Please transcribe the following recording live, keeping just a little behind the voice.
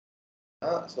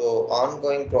So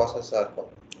ongoing ப்ராசஸாக இருக்கும்.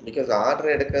 Because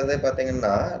order எடுக்கிறதே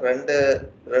பார்த்தீங்கன்னா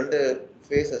ரெண்டு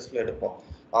ஃபேஸஸில் எடுப்போம்,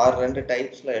 ரெண்டு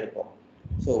டைப்ஸில் எடுப்போம்.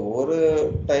 ஸோ ஒரு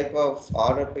டைப் ஆஃப்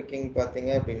ஆர்டர் பிக்கிங்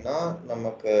பார்த்தீங்க அப்படின்னா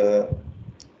நமக்கு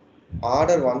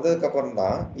ஆர்டர் வந்ததுக்கப்புறம்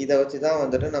தான் இதை வச்சு தான்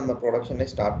வந்துட்டு நம்ம ப்ரொடக்ஷனே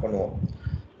ஸ்டார்ட் பண்ணுவோம்.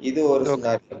 இது ஒரு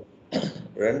சினாரியோ.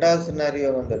 ரெண்டாவது சினாரியோ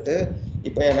வந்துட்டு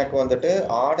இப்போ எனக்கு வந்துட்டு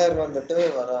ஆர்டர் வந்துட்டு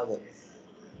வராது.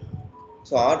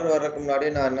 ஸோ ஆர்டர் வர்றதுக்கு முன்னாடி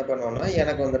நான் என்ன பண்ணுவேன்னா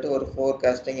எனக்கு வந்துட்டு ஒரு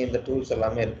ஃபோர்காஸ்டிங் இந்த டூல்ஸ்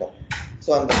எல்லாமே இருக்கும். ஸோ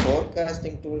அந்த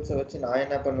ஃபோர்காஸ்டிங் டூல்ஸை வச்சு நான்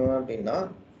என்ன பண்ணுவேன் அப்படின்னா,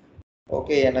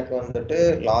 ஓகே எனக்கு வந்துட்டு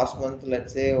லாஸ்ட் மந்த்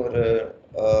லெட்ஸே ஒரு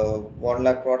 1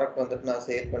 lakh ப்ராடக்ட் வந்துட்டு நான்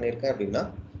சேல் பண்ணியிருக்கேன் அப்படின்னா,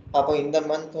 அப்போ இந்த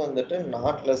மந்த் வந்துட்டு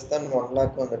நாட் லெஸ் தென் 1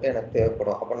 lakh வந்துட்டு எனக்கு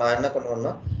தேவைப்படும். அப்போ நான் என்ன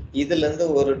பண்ணுவேன்னா இதுலேருந்து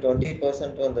ஒரு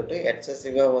 20% வந்துட்டு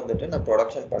எக்ஸசிவாக வந்துட்டு நான்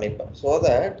ப்ரொடக்ஷன் பண்ணிப்பேன். ஸோ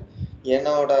தட்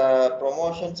என்னோட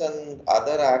ப்ரொமோஷன்ஸ் அண்ட்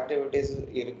அதர் ஆக்டிவிட்டீஸ்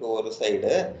இருக்கு ஒரு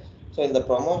சைடு. ஸோ இந்த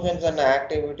ப்ரொமோஷன்ஸ் அண்ட்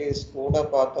ஆக்டிவிட்டீஸ் கூட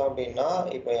பார்த்தோம் அப்படின்னா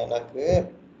இப்போ எனக்கு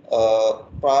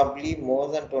ப்ராப்ளி மோர்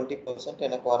தென் 20%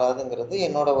 எனக்கு வராதுங்கிறது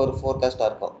என்னோட ஒரு ஃபோர்காஸ்டாக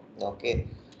இருக்கும். ஓகே,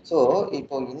 ஸோ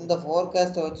இப்போ இந்த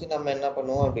ஃபோர்காஸ்ட்டை வச்சு நம்ம என்ன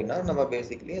பண்ணுவோம் அப்படின்னா நம்ம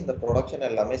பேசிக்கலி இந்த ப்ரொடக்ஷன்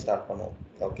எல்லாமே ஸ்டார்ட் பண்ணுவோம்.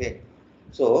 ஓகே,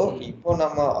 ஸோ இப்போ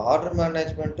நம்ம ஆர்டர்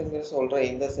மேனேஜ்மெண்ட்டுங்கிற சொல்கிற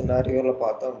இந்த சினாரியோவில்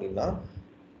பார்த்தோம் அப்படின்னா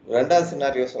ரெண்டாவது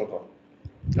சினாரியோ சொல்கிறோம்.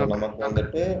 நமக்கு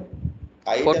வந்துட்டு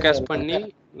ஃபோர்காஸ்ட் பண்ணி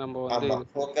நம்ம ஆமாம்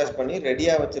ஃபோர்காஸ்ட் பண்ணி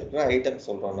ரெடியாக வச்சிருக்கிற ஐட்டம்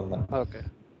சொல்கிறோம் நம்ம. ஓகே,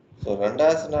 ஸோ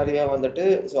ரெண்டாவது சினாரியோ வந்துட்டு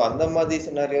ஸோ அந்த மாதிரி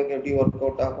சினாரியோக்கு எப்படி ஒர்க்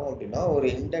அவுட் ஆகும் அப்படின்னா ஒரு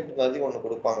இன்டென்ட் மாதிரி ஒன்று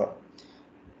கொடுப்பாங்க.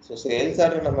 ஸோ சேல்ஸ்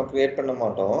ஆர்டர் நம்ம கிரியேட் பண்ண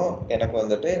மாட்டோம், எனக்கு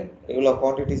வந்துட்டு இவ்வளோ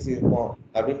குவான்டிட்டிஸ் இருக்கும்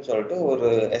அப்படின்னு சொல்லிட்டு ஒரு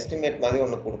எஸ்டிமேட் மாதிரி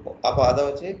ஒன்று கொடுப்போம். அப்போ அதை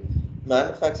வச்சு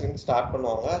மேனுஃபேக்சரிங் ஸ்டார்ட்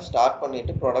பண்ணுவாங்க. ஸ்டார்ட்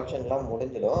பண்ணிட்டு ப்ரொடக்ஷன்லாம்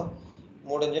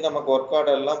முடிஞ்சு நமக்கு ஒர்க்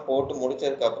ஆர்டர் எல்லாம் போட்டு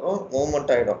முடிச்சதுக்கப்புறம்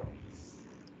மூவ்மெண்ட் ஆகிடும்.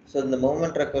 ஸோ இந்த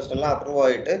மூவ்மெண்ட் ரெக்வஸ்ட் எல்லாம் அப்ரூவ்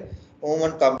ஆகிட்டு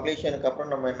மூவ்மெண்ட் கம்ப்ளீஷனுக்கு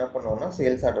அப்புறம் நம்ம என்ன பண்ணுவோம்னா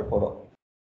சேல்ஸ் ஆர்டர் போடும்.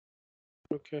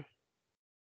 ஓகே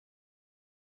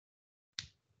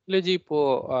இல்லைஜி, இப்போ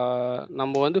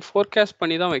நம்ம வந்து ஃபோர்காஸ்ட்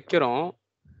பண்ணி தான் வைக்கிறோம்.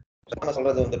 நான்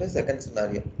சொல்றது வந்துட்டு செகண்ட்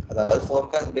சினாரியோ, அதாவது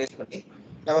ஃபோர்காஸ்ட் பேஸ் பண்ணி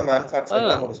நம்ம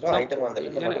மேனுஃபேக்சரிங்லாம் முடிச்சிட்டோம், ஐட்டம்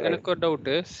வந்துட்டு எனக்கு ஒரு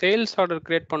டவுட்டு, சேல்ஸ் ஆர்டர்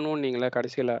கிரியேட் பண்ணுவோம் நீங்களே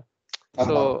கடைசியில்.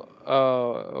 ஸோ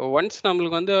ஒன்ஸ்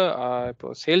நம்மளுக்கு வந்து இப்போ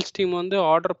சேல்ஸ் டீம் வந்து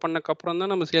ஆர்டர் பண்ணக்கப்புறம்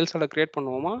தான் நம்ம சேல்ஸ் ஆர்டர் கிரியேட்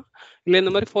பண்ணுவோமா, இல்லை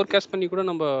இந்த மாதிரி ஃபோர்காஸ்ட் பண்ணி கூட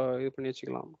நம்ம இது பண்ணி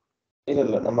வச்சுக்கலாம்?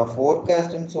 இல்லை நம்ம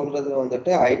ஃபோர்காஸ்ட்னு சொல்றது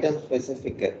வந்துட்டு ஐட்டம்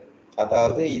ஸ்பெசிஃபிக்.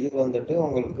 அதாவது இது வந்துட்டு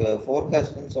உங்களுக்கு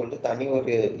ஃபோர்காஸ்ட்னு சொல்லிட்டு தனி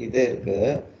ஒரு இது இருக்கு.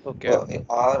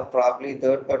 R probably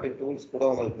third party tools கூட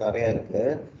உங்களுக்கு நிறைய இருக்கு.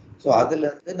 ஸோ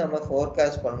அதுலேருந்து நம்ம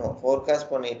ஃபோர்காஸ்ட் பண்ணுவோம்.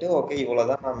 ஃபோர்காஸ்ட் பண்ணிட்டு ஓகே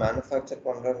இவ்வளோதான் நான் மேனுஃபேக்சர்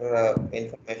பண்ணுறங்கிற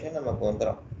இன்ஃபர்மேஷன் நமக்கு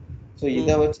வந்துடும். ஸோ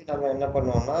இதை வச்சு நம்ம என்ன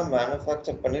பண்ணுவோம்னா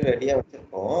மேனுஃபேக்சர் பண்ணி ரெடியாக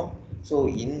வச்சுருக்கோம். ஸோ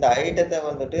இந்த ஐட்டத்தை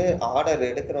வந்துட்டு ஆர்டர்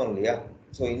எடுக்கிறோம் இல்லையா,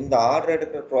 ஸோ இந்த ஆர்டர்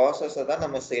எடுக்கிற ப்ராசஸை தான்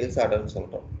நம்ம சேல்ஸ் ஆர்டர்னு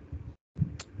சொல்கிறோம்.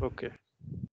 ஓகே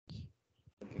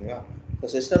ஓகேங்களா,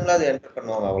 ஸோ சிஸ்டமில் அதை என்டர்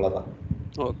பண்ணுவாங்க, அவ்வளோதான்.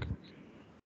 ஓகே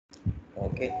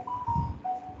ஓகே,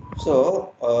 ஸோ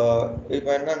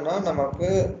இப்போ என்னன்னா நமக்கு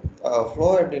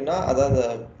ஃப்ளோ எப்படின்னா, அதாவது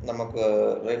நமக்கு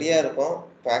ரெடியாக இருக்கும்,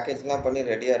 பேக்கேஜ்லாம் பண்ணி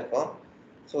ரெடியாக இருக்கும்.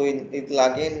 ஸோ இதில்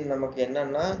அகெயின் நமக்கு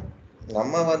என்னன்னா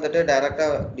நம்ம வந்துட்டு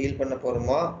டைரெக்டாக டீல் பண்ண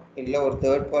போகிறோமா இல்லை ஒரு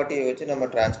தேர்ட் பார்ட்டியை வச்சு நம்ம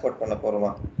டிரான்ஸ்போர்ட் பண்ண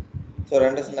போகிறோமா. ஸோ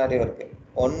ரெண்டு சினாரியோ இருக்குது.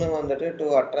 ஒன்று வந்துட்டு டு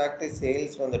அட்ராக்ட்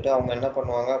சேல்ஸ் வந்துட்டு அவங்க என்ன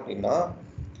பண்ணுவாங்க அப்படின்னா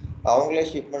அவங்களே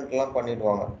ஷிப்மெண்ட்லாம்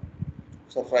பண்ணிடுவாங்க.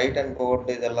 ஸோ ஃப்ரைட் அண்ட்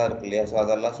போர்ட் இதெல்லாம் இருக்கு இல்லையா, ஸோ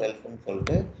அதெல்லாம் செல்ஃப்னு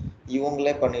சொல்லிட்டு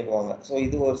இவங்களே பண்ணிடுவாங்க. ஸோ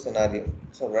இது ஒரு சினாரியோ.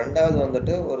 ஸோ ரெண்டாவது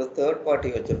வந்துட்டு ஒரு தேர்ட்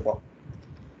பார்ட்டி வச்சுருப்போம்.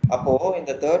 அப்போது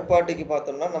இந்த தேர்ட் பார்ட்டிக்கு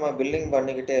பார்த்தோம்னா நம்ம பில்லிங்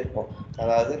பண்ணிக்கிட்டே இருப்போம்.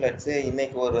 அதாவது லெட்ஸே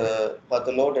இன்னைக்கு ஒரு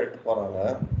 10 லோடு எடுத்து போகிறாங்க.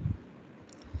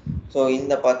 ஸோ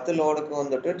இந்த 10 லோடுக்கு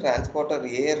வந்துட்டு டிரான்ஸ்போர்ட்டர்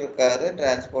ஏ இருக்காரு,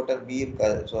 டிரான்ஸ்போர்ட்டர் பி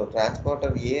இருக்காரு. ஸோ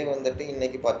டிரான்ஸ்போர்ட்டர் ஏ வந்துட்டு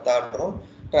இன்னைக்கு 10 ஆர்டரும்,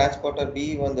 டிரான்ஸ்போர்ட்டர் பி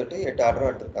வந்துட்டு 8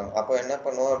 ஆர்டரும் எடுத்திருக்காங்க. அப்போ என்ன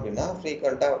பண்ணுவோம் அப்படின்னா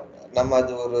ஃப்ரீக்வெண்ட்டாக நம்ம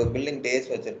அது ஒரு பில்லிங்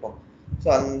டேஸ் வச்சுருப்போம். ஸோ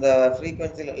அந்த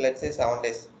frequency let's say 7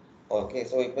 days. Okay,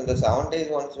 so இப்போ இந்த 7 days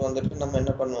ஒன்ஸ் வந்துட்டு நம்ம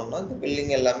என்ன பண்ணுவோம்னா இந்த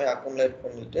பில்லிங் எல்லாமே அக்குமுலேட்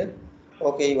பண்ணிவிட்டு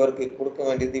ஓகே இவருக்கு கொடுக்க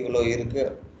வேண்டியது இவ்வளோ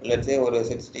இருக்குது, லெட்ஸே ஒரு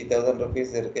 60,000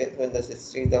 rupees இருக்குது. ஸோ இந்த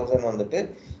 60,000 வந்துட்டு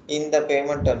இந்த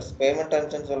பேமெண்ட்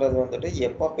டர்ம்ஸ்ன்னு சொல்கிறது வந்துட்டு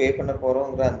எப்போ பே பண்ண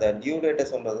போகிறோங்கிற அந்த டியூ டேட்டை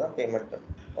சொல்கிறது தான் பேமெண்ட் டர்ம்.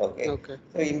 ஓகே,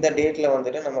 ஸோ இந்த டேட்டில்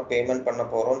வந்துட்டு நம்ம பேமெண்ட் பண்ண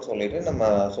போகிறோம்னு சொல்லிட்டு நம்ம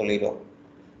சொல்லிடுவோம்.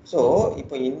 ஸோ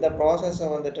இப்போ இந்த ப்ராசஸை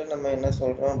வந்துட்டு நம்ம என்ன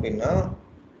சொல்கிறோம் அப்படின்னா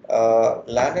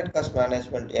லேண்டட் காஸ்ட்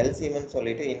மேனேஜ்மெண்ட் எல்சிஎம்னு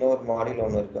சொல்லிட்டு இன்னொரு மாடியூல்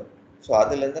ஒன்று இருக்குது. ஸோ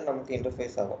அதுலேருந்து நமக்கு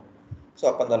இன்டர்ஃபேஸ் ஆகும். ஸோ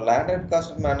அப்போ அந்த லேண்டட்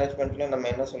காஸ்ட் மேனேஜ்மெண்ட்டில் நம்ம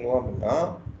என்ன சொல்லுவோம் அப்படின்னா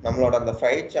நம்மளோட அந்த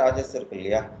ஃப்ரைட் சார்ஜஸ் இருக்கு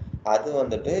இல்லையா, அது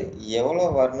வந்துட்டு எவ்வளோ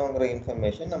வரணுங்கிற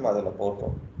இன்ஃபர்மேஷன் நம்ம அதில்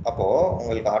போட்டுரும். அப்போது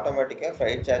உங்களுக்கு ஆட்டோமேட்டிக்காக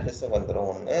ஃப்ரைட் சார்ஜஸ் வந்துடும்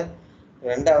ஒன்று.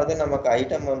 ரெண்டாவது நமக்கு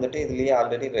ஐட்டம் வந்துட்டு இதுலேயே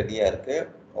ஆல்ரெடி ரெடியாக இருக்குது.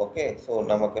 ஓகே, ஸோ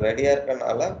நமக்கு ரெடியாக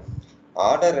இருக்கனால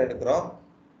ஆர்டர் எடுக்கிறோம்,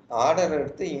 ஆர்டர்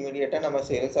எடுத்து இமீடியட்டாக நம்ம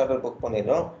சேல்ஸ் ஆர்டர் புக்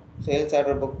பண்ணிடுறோம். சேல்ஸ்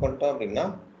ஆர்டர் புக் பண்ணிட்டோம் அப்படின்னா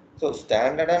ஸோ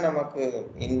ஸ்டாண்டர்டாக நமக்கு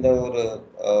இந்த ஒரு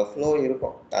ஃப்ளோ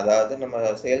இருக்கும். அதாவது நம்ம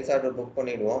சேல்ஸ் ஆர்டர் புக்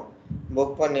பண்ணிடுவோம்,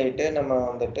 புக் பண்ணிவிட்டு நம்ம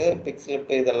வந்துட்டு பிக் ஸ்லிப்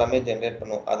இதெல்லாமே ஜென்ரேட்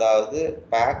பண்ணுவோம். அதாவது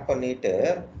பேக் பண்ணிவிட்டு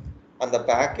அந்த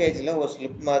பேக்கேஜில் ஒரு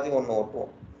ஸ்லிப் மாதிரி ஒன்று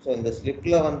ஒட்டுவோம். ஸோ இந்த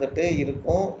ஸ்லிப்பில் வந்துட்டு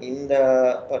இருக்கும் இந்த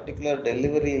பர்டிகுலர்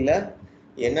டெலிவரியில்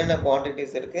என்னென்ன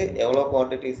குவான்டிட்டிஸ் இருக்குது, எவ்வளோ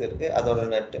குவான்டிட்டிஸ் இருக்குது, அதோட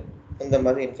நெட்டு, இந்த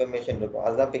மாதிரி இன்ஃபர்மேஷன் இருக்கும்.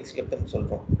 அதுதான் பிக் ஸ்லிப்னு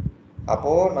சொல்கிறோம்.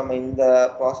 அப்போது நம்ம இந்த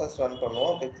ப்ராசஸ் ரன்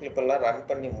பண்ணுவோம். பிக் ஸ்லிப் எல்லாம் ரன்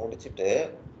பண்ணி முடிச்சுட்டு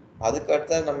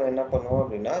அதுக்கடுத்து நம்ம என்ன பண்ணுவோம்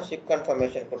அப்படின்னா ஷிப்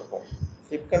கன்ஃபர்மேஷன் கொடுப்போம்.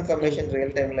 ஷிப் கன்ஃபர்மேஷன்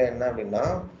ரியல் டைமில் என்ன அப்படின்னா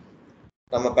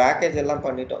நம்ம பேக்கேஜ் எல்லாம்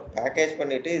பண்ணிட்டோம், பேக்கேஜ்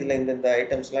பண்ணிவிட்டு இதில் இந்த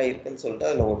ஐட்டம்ஸ்லாம் இருக்குதுன்னு சொல்லிட்டு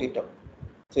அதில் ஒட்டிட்டோம்.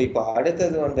 ஸோ இப்போ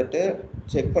அடுத்தது வந்துட்டு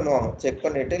செக் பண்ணுவாங்க. செக்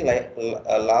பண்ணிவிட்டு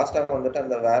லாஸ்ட்டாக வந்துட்டு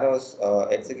அந்த வேர் ஹவுஸ்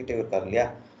எக்ஸிக்யூட்டிவ் இருக்கார் இல்லையா,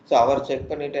 ஸோ அவர் செக்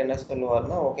பண்ணிவிட்டு என்ன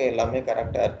சொல்லுவார்னா ஓகே எல்லாமே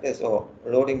கரெக்டாக இருக்குது, ஸோ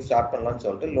லோடிங் ஸ்டார்ட் பண்ணலான்னு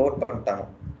சொல்லிட்டு லோட் பண்ணிட்டாங்க.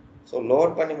 ஸோ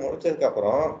லோட் பண்ணி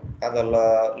முடிச்சதுக்கப்புறம் அதில்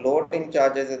லோடிங்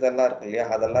சார்ஜஸ் இதெல்லாம் இருக்கு இல்லையா,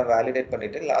 அதெல்லாம் வேலிடேட்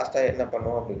பண்ணிவிட்டு லாஸ்ட்டாக என்ன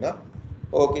பண்ணுவோம் அப்படின்னா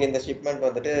ஓகே இந்த ஷிப்மெண்ட்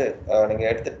வந்துட்டு நீங்கள்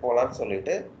எடுத்துகிட்டு போகலான்னு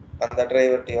சொல்லிட்டு அந்த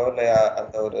டிரைவர்கிட்டையோ இல்லை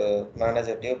அந்த ஒரு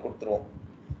மேனேஜர்கிட்டையோ கொடுத்துருவோம்.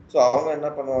 ஸோ அவங்க என்ன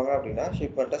பண்ணுவாங்க அப்படின்னா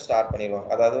ஷிப்மெண்ட்டை ஸ்டார்ட் பண்ணிடுவாங்க,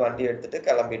 அதாவது வண்டி எடுத்துகிட்டு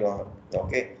கிளம்பிடுவாங்க.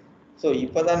 ஓகே, ஸோ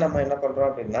இப்போ தான் நம்ம என்ன பண்ணுறோம்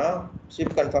அப்படின்னா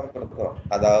ஷிப் கன்ஃபார்ம் கொடுக்குறோம்.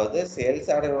 அதாவது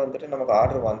சேல்ஸ் ஆர்டர் வந்துட்டு நமக்கு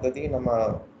ஆர்டர் வந்ததையும் நம்ம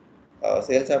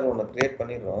சேல்ஸ் ஆர்டர் ஒன்று க்ரியேட்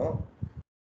பண்ணிடுறோம்.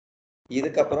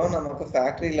 இதுக்கப்புறம் நமக்கு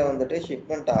ஃபேக்ட்ரியில் வந்துட்டு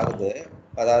ஷிப்மெண்ட் ஆகுது,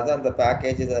 அதாவது அந்த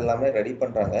பேக்கேஜ் இது எல்லாமே ரெடி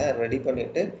பண்ணுறாங்க. ரெடி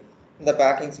பண்ணிவிட்டு இந்த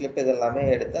பேக்கிங் ஸ்லிப் இதெல்லாமே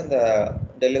எடுத்து அந்த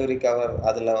டெலிவரி கவர்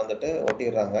அதில் வந்துட்டு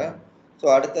ஒட்டிடுறாங்க. ஸோ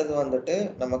அடுத்தது வந்துட்டு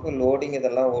நமக்கு லோடிங்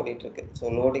இதெல்லாம் ஓடிட்டுருக்கு. ஸோ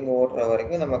லோடிங் ஓடுற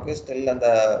வரைக்கும் நமக்கு ஸ்டில் அந்த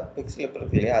பிக் ஸ்லிப்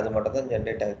இருக்கு இல்லையா, அது மட்டும் தான்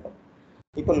ஜென்ரேட் ஆகிருக்கும்.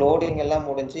 இப்போ லோடிங் எல்லாம்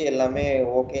முடிஞ்சு எல்லாமே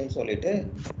ஓகேன்னு சொல்லிட்டு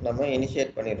நம்ம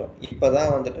இனிஷியேட் பண்ணிடுறோம். இப்போ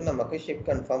தான் வந்துட்டு நமக்கு ஷிப்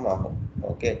கன்ஃபார்ம் ஆகும்.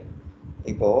 ஓகே,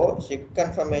 இப்போது ஷிப்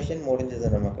கன்ஃபர்மேஷன் முடிஞ்சது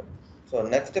நமக்கு. ஸோ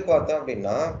நெக்ஸ்ட்டு பார்த்தோம்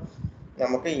அப்படின்னா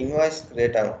நமக்கு இன்வாய்ஸ்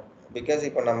கிரியேட் ஆகும். பிகாஸ்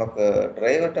இப்போ நமக்கு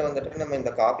டிரைவர்கிட்ட வந்துட்டு நம்ம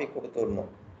இந்த காப்பி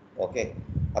கொடுத்துடணும். ஓகே,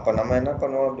 அப்போ நம்ம என்ன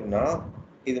பண்ணுவோம் அப்படின்னா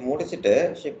இது முடிச்சுட்டு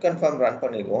ஷிப் கன்ஃபார்ம் ரன்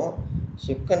பண்ணிடுவோம்.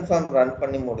 ஷிப் கன்ஃபார்ம் ரன்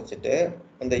பண்ணி முடிச்சுட்டு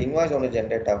இந்த இன்வாய்ஸ் ஒன்று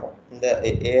ஜென்ரேட் ஆகும். இந்த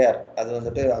ஏஆர் அது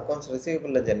வந்துட்டு அக்கௌண்ட்ஸ்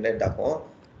ரிசீவபிளில் ஜென்ரேட் ஆகும்.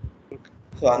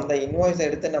 ஸோ அந்த இன்வாய்ஸ்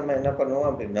எடுத்து நம்ம என்ன பண்ணுவோம்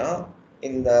அப்படின்னா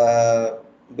இந்த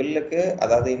பில்லுக்கு,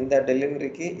 அதாவது இந்த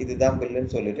டெலிவரிக்கு இதுதான்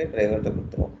பில்லுன்னு சொல்லிட்டு டிரைவர்கிட்ட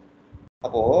கொடுத்துருவோம்.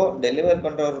 அப்போது டெலிவர்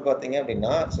பண்ணுறவர் பார்த்தீங்க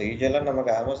அப்படின்னா ஸோ யூஸ்வலாக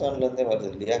நமக்கு அமேசான்லேருந்தே வருது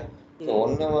இல்லையா. ஸோ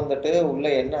ஒன்று வந்துட்டு உள்ள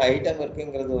என்ன ஐட்டம்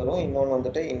இருக்குங்கிறது வரும், இன்னொன்று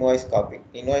வந்துட்டு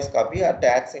இன்வாய்ஸ் காப்பி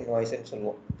டேக்ஸ் இன்வாய்ஸ்ன்னு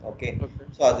சொல்லுவோம். ஓகே,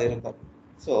 ஸோ அது இருக்கும்.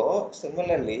 ஸோ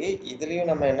சிமிலர்லி இதுலேயும்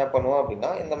நம்ம என்ன பண்ணுவோம்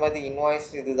அப்படின்னா இந்த மாதிரி இன்வாய்ஸ்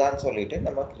இதுதான் சொல்லிட்டு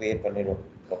நம்ம க்ரியேட் பண்ணிடுவோம்.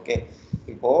 ஓகே,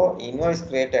 இப்போது இன்வாய்ஸ்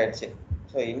க்ரியேட் ஆகிடுச்சு.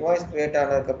 ஸோ இன்வாய்ஸ் க்ரியேட்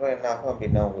ஆனதுக்கப்புறம் என்ன ஆகும்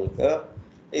அப்படின்னா உங்களுக்கு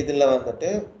இதில் வந்துட்டு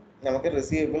நமக்கு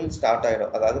ரிசீவபிள் ஸ்டார்ட்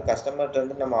ஆகிடும். அதாவது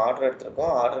கஸ்டமர்கிட்டருந்து நம்ம ஆர்டர்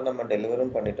எடுத்திருக்கோம், ஆர்டர் நம்ம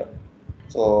டெலிவரும் பண்ணிட்டோம்.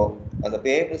 ஸோ அந்த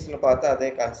பேபிள்ஸில் பார்த்தா அதே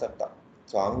கான்செப்ட் தான்.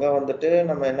 ஸோ அங்கே வந்துட்டு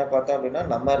நம்ம என்ன பார்த்தோம் அப்படின்னா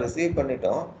நம்ம ரிசீவ்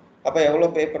பண்ணிட்டோம், அப்போ எவ்வளோ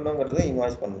பே பண்ணணுங்கிறது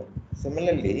இன்வாய்ஸ் பண்ணணும்.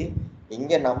 சிமிலர்லி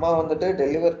இங்கே நம்ம வந்துட்டு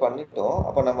டெலிவர் பண்ணிட்டோம்,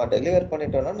 அப்போ நம்ம டெலிவர்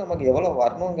பண்ணிட்டோம்னா நமக்கு எவ்வளோ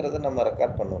வரணுங்கிறத நம்ம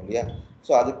ரெக்கார்ட் பண்ணோம் இல்லையா.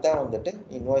 ஸோ அதுக்கு தான் வந்துட்டு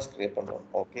இன்வாய்ஸ் க்ரியேட் பண்ணுறோம்.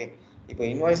 ஓகே, இப்போ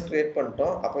இன்வாய்ஸ் க்ரியேட்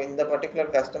பண்ணிட்டோம். அப்போ இந்த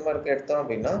பர்டிகுலர் கஸ்டமருக்கு எடுத்தோம்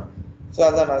அப்படின்னா ஸோ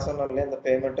அதான் நான் சொன்னேன் இல்லையா இந்த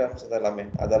பேமெண்ட் டேர்ம்ஸ்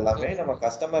அதெல்லாமே நம்ம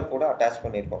கஸ்டமர் கூட அட்டாச்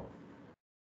பண்ணியிருக்கோம்.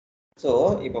 ஸோ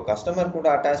இப்போ கஸ்டமர் கூட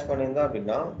அட்டாச் பண்ணியிருந்தோம்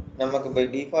அப்படின்னா நமக்கு பை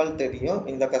டிஃபால்ட் தெரியும்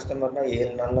இந்த கஸ்டமர்னா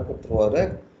 7 நாளில் கொடுத்துருவாரு,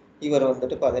 இவர்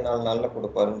வந்துட்டு 14 நாளில்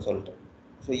கொடுப்பாருன்னு சொல்லிட்டு.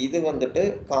 ஸோ இது வந்துட்டு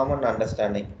காமன்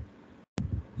அண்டர்ஸ்டாண்டிங்.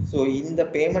 ஸோ இந்த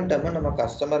பேமெண்ட் டேர்மை நம்ம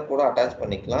கஸ்டமர் கூட அட்டாச்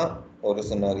பண்ணிக்கலாம் ஒரு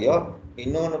சினாரியோ.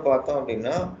 இன்னொன்று பார்த்தோம்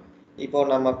அப்படின்னா இப்போ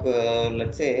நமக்கு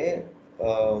லெட்ஸே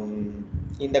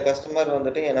இந்த கஸ்டமர்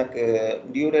வந்துட்டு எனக்கு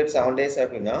டியூ டேட் 7 days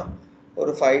அப்படின்னா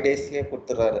ஒரு 5 daysலேயே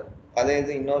கொடுத்துட்றாரு. அதே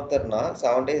இது இன்னொருத்தர்னா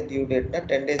 7 days டியூ டேட்னா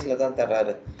 10 daysல தான்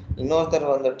தர்றாரு. இன்னொருத்தர்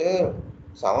வந்துட்டு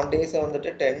 7 days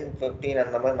வந்துட்டு 10, 15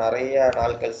 அந்த மாதிரி நிறைய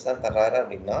நாள் கழிச்சு தான் தர்றாரு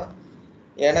அப்படின்னா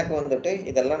எனக்கு வந்துட்டு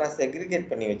இதெல்லாம் நான் செக்ரிகேட்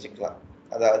பண்ணி வச்சுக்கலாம்.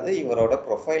 அதாவது இவரோட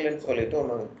ப்ரொஃபைல்னு சொல்லிட்டு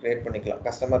ஒன்று க்ரியேட் பண்ணிக்கலாம்,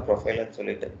 கஸ்டமர் ப்ரொஃபைல்னு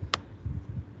சொல்லிட்டு.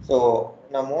 ஸோ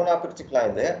நான் 3ஆக பிரிச்சுக்கலாம்.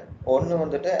 இது ஒன்று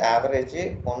வந்துட்டு ஆவரேஜ்,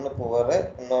 ஒன்று புவர்,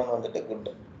 இன்னொன்று வந்துட்டு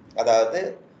குட்டு. அதாவது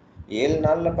 7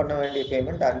 நாளில் பண்ண வேண்டிய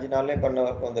பேமெண்ட் 5 நாள்லேயே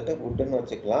பண்ணவருக்கு வந்துட்டு குட்டுன்னு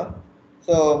வச்சுக்கலாம்.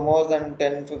 ஸோ மோர் தென்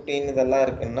 10, 15 இதெல்லாம்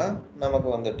இருக்குன்னா நமக்கு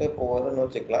வந்துட்டு புவர்னு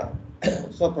வச்சுக்கலாம்.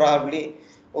 ஸோ ப்ராப்ளி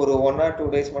ஒரு 1 or 2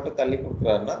 days மட்டும் தள்ளி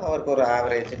கொடுக்குறாருன்னா அவருக்கு ஒரு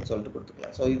ஆவரேஜ்னு சொல்லிட்டு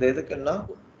கொடுத்துக்கலாம். ஸோ இது எதுக்குன்னா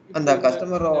அந்த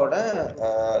கஸ்டமரோட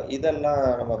இதெல்லாம்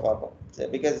நம்ம பார்ப்போம்.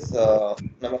 பிகாஸ்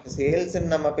நமக்கு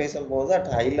சேல்ஸ்ன்னு நம்ம பேசும்போது அட்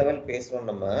ஹை லெவல் பேசுகிறோம்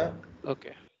நம்ம.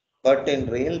 Okay, but in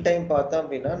real time பார்த்தோம்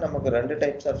அப்படின்னா நமக்கு 2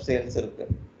 டைப்ஸ் ஆஃப் சேல்ஸ் இருக்கு.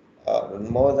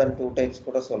 மோர் தென் 2 டைப்ஸ்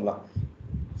கூட சொல்லலாம்.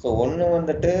 ஸோ ஒன்று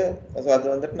வந்துட்டு அது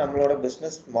வந்துட்டு நம்மளோட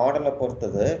பிஸ்னஸ் மாடலை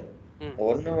பொறுத்தது.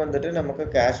 ஒன்று வந்துட்டு நமக்கு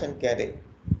cash and carry.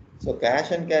 So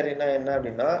cash and கேரினா என்ன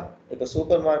அப்படின்னா, இப்போ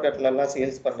சூப்பர் மார்க்கெட்லலாம்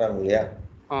சேல்ஸ் பண்ணுறாங்க இல்லையா,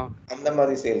 அந்த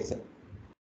மாதிரி சேல்ஸ்.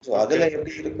 ஸோ அதில்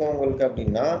எப்படி இருக்கும் உங்களுக்கு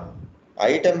அப்படின்னா,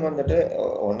 ஐட்டம் வந்துட்டு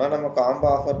ஒன்றா நம்ம காம்போ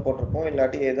ஆஃபர் போட்டிருப்போம்,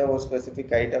 இல்லாட்டி ஏதோ ஒரு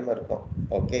ஸ்பெசிஃபிக் ஐட்டம் இருக்கும்.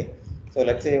 ஓகே, ஸோ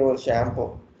லெட்ஸ் சே ஒரு ஷாம்பு.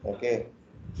 ஓகே,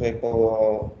 ஸோ இப்போ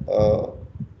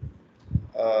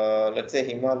let's say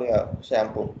Himalaya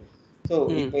shampoo. So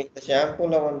இப்போ இந்த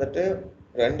ஷாம்பூவில் வந்துட்டு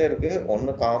 2 இருக்கு.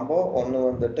 ஒன்று காம்போ, ஒன்று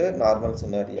வந்துட்டு normal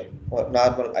scenario,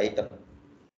 normal item.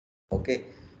 Okay,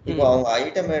 இப்போ அவங்க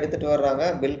ஐட்டம் எடுத்துட்டு வர்றாங்க,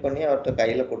 பில் பண்ணி அவர்கிட்ட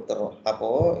கையில் கொடுத்துட்றோம்.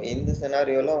 அப்போது இந்த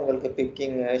சினாரியோவில் உங்களுக்கு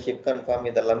பிக்கிங், ஷிப் கன்ஃபார்ம்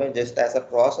இதெல்லாமே ஜஸ்ட் ஆஸ் அ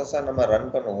ப்ராசஸாக நம்ம ரன்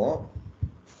பண்ணுவோம்.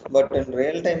 பட் இன்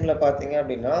ரியல் டைமில் பார்த்தீங்க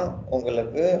அப்படின்னா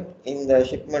உங்களுக்கு இந்த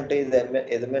ஷிப்மெண்ட்டு இது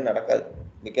எதுவுமே நடக்காது.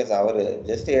 பிகாஸ் அவர்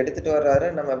ஜஸ்ட் எடுத்துகிட்டு வர்றாரு,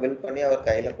 நம்ம பில் பண்ணி அவர்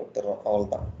கையில் கொடுத்துட்றோம்,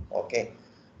 அவ்வளோதான். ஓகே,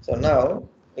 ஸோ நான்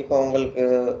இப்போ உங்களுக்கு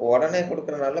உடனே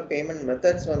கொடுக்குறனால பேமெண்ட்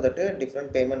மெத்தட்ஸ் வந்துட்டு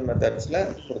டிஃப்ரெண்ட் பேமெண்ட் மெத்தட்ஸில்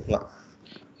கொடுக்கலாம்.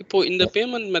 இப்போ இந்த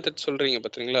பேமெண்ட் மெத்தட் சொல்றீங்க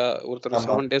பாத்தீங்களா, ஒருத்தர்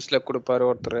 7 டேஸ்ல கொடுப்பாரு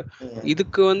ஒருத்தர்.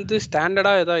 இதுக்கு வந்து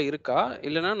ஸ்டாண்டர்டா ஏதாவது இருக்கா,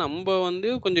 இல்லைன்னா நம்ம வந்து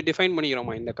கொஞ்சம் டிஃபைன்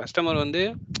பண்ணிக்கிறோமா? இந்த கஸ்டமர் வந்து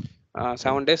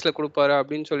 7 டேஸ்ல கொடுப்பாரு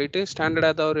அப்படின்னு சொல்லிட்டு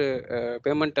ஸ்டாண்டர்டா ஏதாவது ஒரு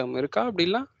பேமெண்ட் டேர்ம் இருக்கா?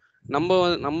 அப்படிலாம்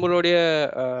நம்மளுடைய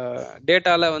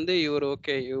டேட்டால வந்து இவர்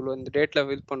ஓகே இவ்வளோ இந்த டேட்ல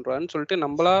பில் பண்றாருன்னு சொல்லிட்டு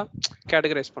நம்மளா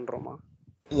கேட்டகரைஸ் பண்றோமா?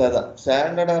 இல்லை தான்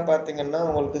ஸ்டாண்டர்டாக பார்த்தீங்கன்னா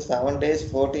உங்களுக்கு 7 டேஸ்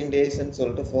 14 டேஸ்ன்னு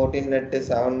சொல்லிட்டு 14 நெட்டு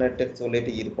 7 நெட்டுன்னு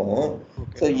சொல்லிட்டு இருக்கும்.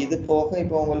 ஸோ இது போக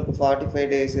இப்போ உங்களுக்கு 45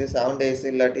 டேஸு 7 டேஸ்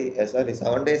இல்லாட்டி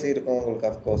 7 டேஸ் இருக்கும் உங்களுக்கு.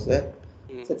 Of course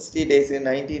 60 days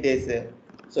 90 days.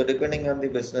 So depending on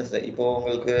the business. இப்போ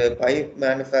உங்களுக்கு பைப்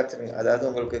மேனுஃபேக்சரிங், அதாவது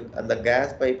உங்களுக்கு அந்த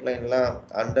கேஸ் பைப் லைன்லாம்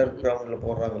அண்டர் கிரவுண்டில்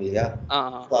போடுறாங்க இல்லையா,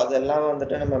 ஸோ அதெல்லாம்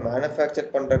வந்துட்டு நம்ம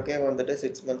மேனுஃபேக்சர் பண்ணுறக்கே வந்துட்டு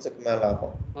 6 மந்த்ஸுக்கு மேலே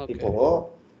ஆகும். இப்போது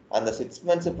அந்த 6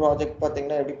 மந்த்ஸ் ப்ராஜெக்ட்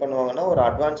பார்த்தீங்கன்னா எப்படி பண்ணுவாங்கன்னா, ஒரு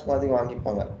அட்வான்ஸ் மாதிரி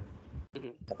வாங்கிப்பாங்க.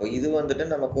 அப்போ இது வந்துட்டு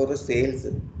நமக்கு ஒரு சேல்ஸ்.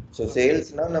 ஸோ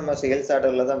சேல்ஸ்னா நம்ம சேல்ஸ்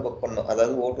ஆர்டரில் தான் புக் பண்ணணும்,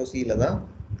 அதாவது O2Cல தான்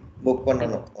புக்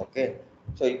பண்ணணும். ஓகே,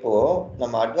 ஸோ இப்போ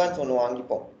நம்ம அட்வான்ஸ் ஒன்று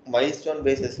வாங்கிப்போம், மைல்ஸ்டோன்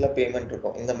பேசிஸில் பேமெண்ட்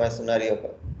இருக்கும் இந்த மாதிரி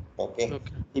சினாரியோக்கு. ஓகே,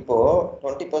 இப்போ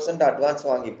 20% அட்வான்ஸ்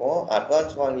வாங்கிப்போம்.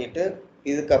 அட்வான்ஸ் வாங்கிட்டு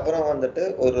இதுக்கப்புறம் வந்துட்டு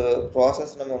ஒரு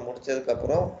ப்ராசஸ் நம்ம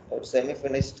முடிச்சதுக்கப்புறம் ஒரு செமி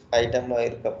ஃபினிஷ்ட் ஐட்டமாக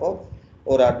இருக்கப்போ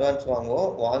ஒரு அட்வான்ஸ் வாங்குவோம்.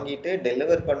 வாங்கிட்டு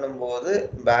டெலிவர் பண்ணும்போது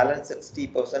பேலன்ஸ்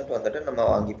 60% வந்துட்டு நம்ம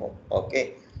வாங்கிப்போம். ஓகே,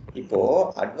 இப்போ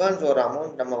அட்வான்ஸ் ஒரு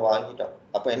அமௌண்ட் நம்ம வாங்கிட்டோம்.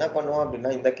 அப்போ என்ன பண்ணுவோம்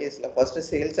அப்படின்னா, இந்த கேஸில் ஃபர்ஸ்ட்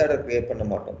சேல்ஸ் ஆர்டர் கிரியேட் பண்ண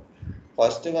மாட்டோம்.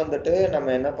 ஃபர்ஸ்ட் வந்துட்டு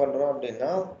நம்ம என்ன பண்றோம்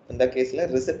அப்படின்னா, இந்த கேஸ்ல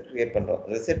ரிசிப்ட் கிரியேட் பண்றோம்.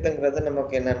 ரிசிப்ட்ங்கிறது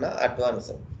நமக்கு என்னன்னா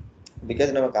அட்வான்ஸ்.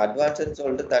 பிகாஸ் நமக்கு அட்வான்ஸ்ன்னு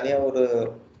சொல்லிட்டு தனியா ஒரு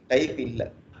டைப் இல்லை.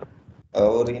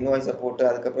 ஒரு இன்வாய்ஸை போட்டு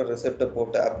அதுக்கப்புறம் ரிசிப்டை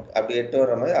போட்டு அப்படி எடுத்து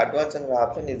வர மாதிரி அட்வான்ஸுங்கிற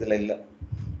ஆப்ஷன் இதில் இல்லை.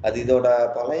 அது இதோட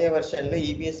பழைய வெர்ஷன்ல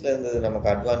இபிஎஸ்ல இருந்தது நமக்கு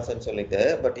அட்வான்ஸ்ன்னு சொல்லிட்டு.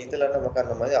 பட் இதுல நமக்கு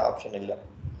அந்த மாதிரி ஆப்ஷன் இல்லை.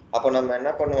 அப்போ நம்ம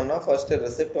என்ன பண்ணுவோம்னா, ஃபர்ஸ்ட்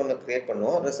ரிசிப்ட் ஒன்று கிரியேட்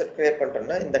பண்ணுவோம். ரிசிப்ட் கிரியேட்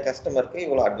பண்ணிட்டோம்னா இந்த கஸ்டமருக்கு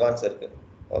இவ்வளோ அட்வான்ஸ் இருக்கு.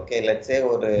 ஓகே, லெட்ஸே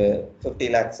ஒரு 50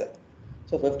 lakhs.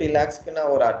 ஸோ 50 lakhsக்கு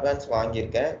நான் ஒரு அட்வான்ஸ்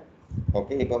வாங்கியிருக்கேன்.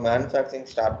 ஓகே, இப்போ மேனுஃபேக்சரிங்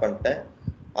ஸ்டார்ட் பண்ணிட்டேன்.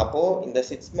 அப்போது இந்த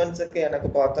 6 monthsக்கு எனக்கு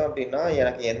பார்த்தோம் அப்படின்னா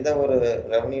எனக்கு எந்த ஒரு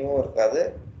ரெவன்யூவும் இருக்காது,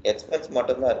 எக்ஸ்பென்ஸ்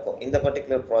மட்டும்தான் இருக்கும் இந்த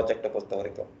பர்டிகுலர் ப்ராஜெக்டை பொறுத்த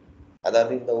வரைக்கும்.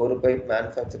 அதாவது இந்த ஒரு பைப்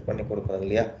மேனுஃபேக்சர் பண்ணி கொடுக்குறது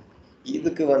இல்லையா,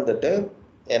 இதுக்கு வந்துட்டு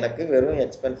எனக்கு வெறும்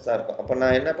எக்ஸ்பென்ஸ் தான் இருக்கும். அப்போ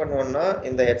நான் என்ன பண்ணுவேன்னா,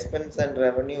 இந்த எக்ஸ்பென்ஸ் அண்ட்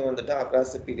ரெவன்யூ வந்துட்டு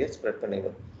அக்ராஸ் த பீரியட் ஸ்ப்ரெட்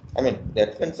பண்ணிடுவேன். ஐ மீன்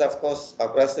expense of course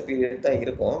across the period தான்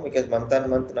இருக்கும். பிகாஸ் மந்த் ஆன்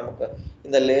மந்த் நமக்கு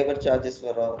இந்த லேபர் சார்ஜஸ்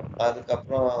வரும்,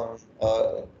 அதுக்கப்புறம்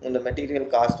இந்த மெட்டீரியல்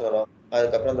காஸ்ட் வரும்,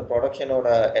 அதுக்கப்புறம் இந்த ப்ரொடக்ஷனோட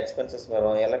எக்ஸ்பென்சஸ்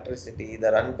வரும், எலக்ட்ரிசிட்டி இதை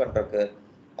ரன் பண்ணுறதுக்கு,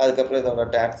 அதுக்கப்புறம் இதோட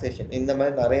டாக்ஸேஷன், இந்த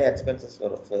மாதிரி நிறைய எக்ஸ்பென்சஸ்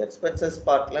வரும். ஸோ எக்ஸ்பென்சஸ்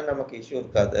பார்ட்டில் நமக்கு இஷ்யூ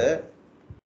இருக்காது.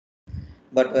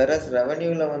 பட் வேற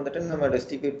ரெவன்யூவில் வந்துட்டு நம்ம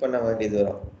டிஸ்ட்ரிபியூட் பண்ண வேண்டியது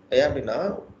வரும். ஏன் அப்படின்னா,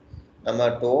 நம்ம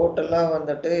டோட்டலாக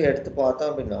வந்துட்டு எடுத்து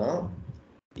பார்த்தோம் அப்படின்னா,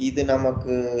 இது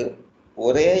நமக்கு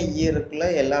ஒரே இயருக்குள்ள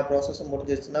எல்லா ப்ராசஸும்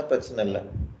முடிஞ்சிச்சுன்னா பிரச்சனை இல்லை.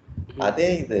 அதே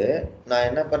இது நான்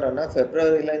என்ன பண்ணேன்னா,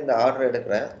 பிப்ரவரியில் இந்த ஆர்டர்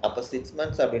எடுக்கிறேன். அப்போ 6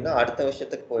 months அப்படின்னா அடுத்த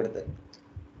வருஷத்துக்கு போயிடுது.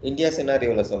 இந்தியா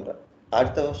சினாரியோவில் சொல்கிறேன்,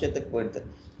 அடுத்த வருஷத்துக்கு போயிடுது.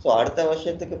 ஸோ அடுத்த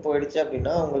வருஷத்துக்கு போயிடுச்சு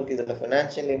அப்படின்னா உங்களுக்கு இதில்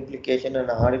ஃபினான்ஷியல் இம்ப்ளிகேஷன்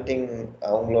அண்ட் ஆடிட்டிங்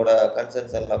அவங்களோட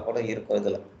கன்சர்ன்ஸ் எல்லாம் கூட இருக்கும்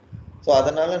இதில். ஸோ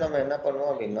அதனால் நம்ம என்ன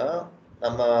பண்ணுவோம் அப்படின்னா,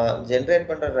 நம்ம ஜென்ரேட்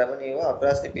பண்ணுற ரெவன்யூவை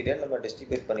அக்ராஸ் தி பீரியட் நம்ம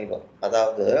டிஸ்ட்ரிபியூட் பண்ணிடுவோம்.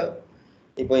 அதாவது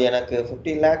இப்போ எனக்கு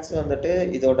 50 lakhs வந்துட்டு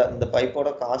இதோட இந்த பைப்போட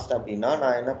காஸ்ட் அப்படின்னா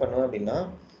நான் என்ன பண்ணுவேன் அப்படின்னா,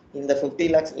 இந்த 50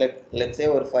 lakhs லெட்ஸே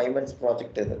ஒரு 5 months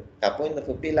ப்ராஜெக்ட் இது. அப்போ இந்த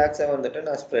 50 lakhs வந்துட்டு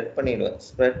நான் ஸ்ப்ரெட் பண்ணிடுவேன்.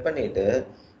 ஸ்ப்ரெட் பண்ணிட்டு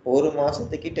ஒரு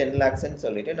மாதத்துக்கு 10 lakhsன்னு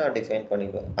சொல்லிட்டு நான் டிஃபைன்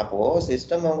பண்ணிடுவேன். அப்போது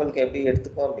சிஸ்டம் உங்களுக்கு எப்படி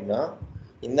எடுத்துக்கும் அப்படின்னா,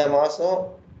 இந்த மாதம்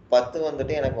 10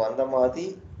 வந்துட்டு எனக்கு வந்த மாதிரி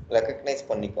ரெக்கக்னைஸ்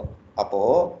பண்ணிக்கும்.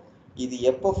 அப்போது இது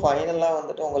எப்போ ஃபைனலா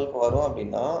வந்துட்டு உங்களுக்கு வரும்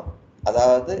அப்படின்னா,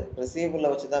 அதாவது ரிசீவபிள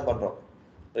வச்சு தான் பண்றோம்.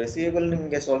 ரிசீவபிள்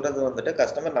நீங்க சொல்றது வந்துட்டு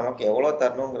கஸ்டமர் நமக்கு எவ்வளவு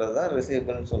தரணுங்கிறது தான்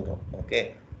ரிசீவபிள்னு சொல்றோம். ஓகே.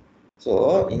 ஸோ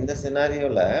இந்த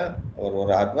சினாரியோல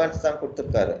ஒரு அட்வான்ஸ் தான்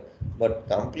கொடுத்துருக்காரு. பட்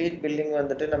கம்ப்ளீட் பில்லிங்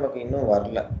வந்துட்டு நமக்கு இன்னும்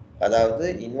வரல. அதாவது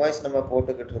இன்வாய்ஸ் நம்ம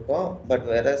போட்டுக்கிட்டு இருக்கோம். பட்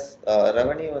வேற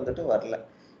ரெவன்யூ வந்துட்டு வரல.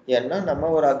 ஏன்னா நம்ம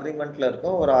ஒரு அக்ரிமெண்ட்ல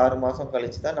இருக்கோம். ஒரு 6 மாசம்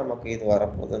கழிச்சு தான் நமக்கு இது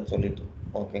வரப்போகுதுன்னு சொல்லிட்டு.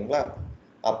 ஓகேங்களா?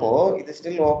 அப்போ இது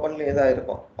ஸ்டில் ஓப்பன்லயே தான்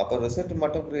இருக்கும். அப்போ ரிசிப்ட்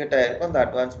மட்டும் கிரியேட் ஆயிருக்கும், அந்த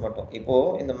அட்வான்ஸ் மட்டும். இப்போ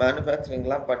இந்த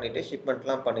மேனுஃபேக்சரிங்லாம் பண்ணிட்டு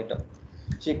ஷிப்மெண்ட்லாம் பண்ணிட்டோம்.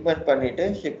 ஷிப்மெண்ட் பண்ணிட்டு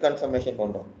ஷிப் கன்ஃபர்மேஷன்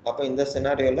பண்றோம். அப்போ இந்த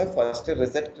சினாரியோல ஃபர்ஸ்ட்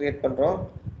ரிசல்ட் கிரியேட் பண்றோம்.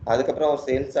 அதுக்கப்புறம் ஒரு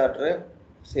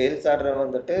சேல்ஸ் ஆர்டர்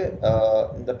வந்துட்டு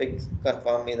இந்த பிக்ஸ்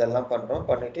கன்ஃபார்ம் இதெல்லாம் பண்றோம்.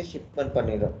 பண்ணிட்டு ஷிப்மெண்ட்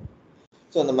பண்ணிடுறோம்.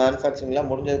 ஸோ இந்த மேனுஃபேக்சரிங்லாம்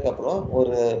முடிஞ்சதுக்கப்புறம்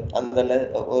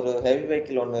ஒரு ஹெவி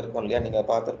வெஹிக்கிள் ஒன்று இருக்கும் இல்லையா, நீங்கள்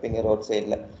பார்த்துருப்பீங்க ரோட்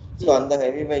சைடில். ஸோ அந்த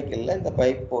ஹெவி வெஹிக்கிளில் இந்த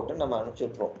பைப் போட்டு நம்ம அனுப்பிச்சி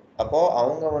விட்ருவோம். அப்போது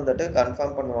அவங்க வந்துட்டு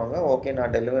கன்ஃபார்ம் பண்ணுவாங்க, ஓகே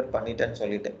நான் டெலிவர் பண்ணிட்டேன்னு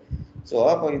சொல்லிட்டு. ஸோ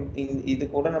அப்போ இது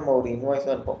கூட நம்ம ஒரு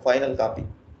இன்வாய்ஸ் அனுப்போம், ஃபைனல் காப்பி.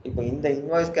 இப்போ இந்த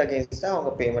இன்வாய்ஸ்க்கு அகேன்ஸ்டாக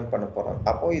அவங்க பேமெண்ட் பண்ண போகிறாங்க.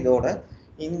 அப்போது இதோட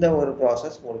இந்த ஒரு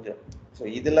ப்ராசஸ் முடிஞ்சிடும். ஸோ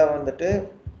இதில் வந்துட்டு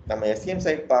நம்ம எஸ்சிஎம்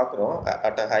சைட் பார்க்குறோம்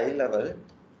at a high level.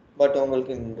 But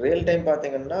உங்களுக்கு ரியல் டைம்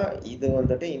பார்த்தீங்கன்னா இது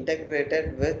வந்துட்டு இன்டெகிரேட்டட்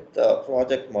வித்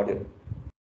ப்ராஜெக்ட் மாடியூல்.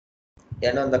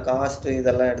 ஏன்னா அந்த காஸ்ட்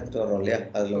இதெல்லாம் எடுத்துட்டு வரோம் இல்லையா,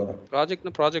 அதுல வரும்.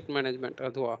 ப்ராஜெக்ட் மேனேஜ்மெண்ட்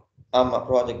அதுவா? ஆமா,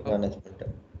 ப்ராஜெக்ட் மேனேஜ்மெண்ட்.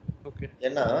 ஓகே.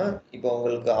 ஏன்னா இப்போ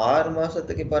உங்களுக்கு 6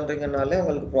 மாசத்துக்கு பண்றீங்கனாலே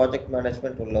உங்களுக்கு ப்ராஜெக்ட்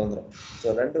மேனேஜ்மெண்ட் உள்ள வந்துடும்.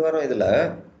 ஸோ 2 வரும் இதுல.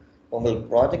 உங்களுக்கு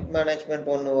ப்ராஜெக்ட் மேனேஜ்மெண்ட்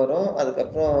ஒன்று வரும்,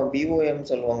 அதுக்கப்புறம் பிஓஎம்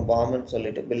சொல்லுவாங்க, பாம்னு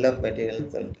சொல்லிட்டு பில் ஆஃப்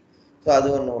மெட்டீரியல்னு சொல்லிட்டு. ஸோ அது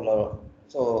ஒன்று உள்ள வரும்.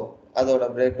 ஸோ அதோட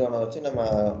பிரேக் டவுனை வச்சு நம்ம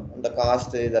அந்த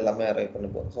காஸ்ட் இதெல்லாமே அரைவ்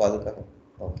பண்ணிப்போம். ஸோ அதுக்காக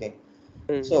ஓகே.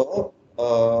 ஸோ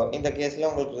இந்த கேஸில்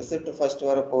உங்களுக்கு ரிசிப்ட் ஃபர்ஸ்ட்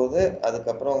வரப்போகுது,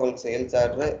 அதுக்கப்புறம் உங்களுக்கு சேல்ஸ்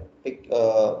ஆர்டர்,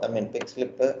 பிக்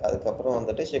ஸ்லிப்பு, அதுக்கப்புறம்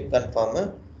வந்துட்டு ஷிப் கன்ஃபார்மு,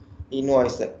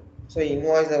 இன்வாய்ஸு. ஸோ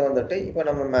இன்வாய்ஸை வந்துட்டு இப்போ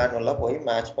நம்ம மேனுவலாக போய்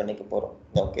மேட்ச் பண்ணிக்க போகிறோம்.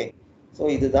 ஓகே. ஸோ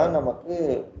இதுதான் நமக்கு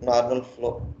நார்மல்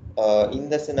ஃப்ளோ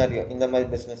இந்த சினாரியோ, இந்த மாதிரி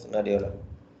பிஸ்னஸ் சினாரியோவில்.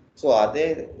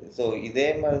 ஸோ இதே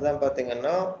மாதிரி தான்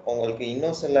பார்த்தீங்கன்னா உங்களுக்கு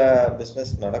இன்னும் சில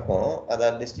பிஸ்னஸ் நடக்கும்.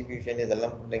 அதாவது டிஸ்ட்ரிபியூஷன்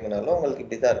இதெல்லாம் பண்ணுறீங்கனாலும் உங்களுக்கு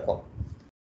இப்படி தான் இருக்கும்.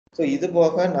 ஸோ இது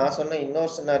போக நான் சொன்ன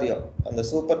இன்னொரு சினாரியோ, அந்த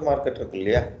சூப்பர் மார்க்கெட் இருக்கு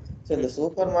இல்லையா. ஸோ இந்த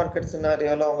சூப்பர் மார்க்கெட்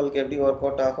சினாரியோவில் உங்களுக்கு எப்படி ஒர்க்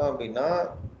அவுட் ஆகும் அப்படின்னா,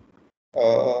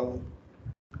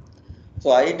 ஸோ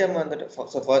ஐட்டம் வந்துட்டு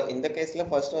இந்த கேஸில்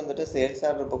ஃபர்ஸ்ட் வந்துட்டு சேல்ஸ்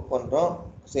ஆர்டர் புக் பண்ணுறோம்.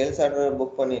 சேல்ஸ் ஆர்டர்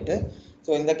புக் பண்ணிவிட்டு,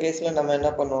 ஸோ இந்த கேஸில் நம்ம என்ன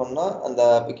பண்ணுவோம்னா அந்த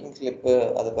பிக்கிங் ஸ்லிப்பு,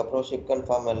 அதுக்கப்புறம் ஷிப்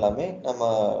கன்ஃபார்ம் எல்லாமே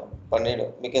நம்ம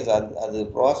பண்ணிவிடும். பிகாஸ் அது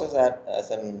ப்ராசஸ்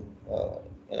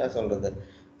என்ன சொல்கிறது,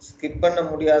 ஸ்கிப் பண்ண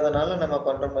முடியாதனால நம்ம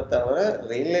பண்ணுறோமே தவிர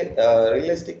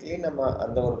ரியலிஸ்டிக்லி நம்ம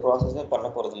அந்த ஒரு ப்ராசஸை பண்ண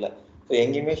போகிறதில்ல. ஸோ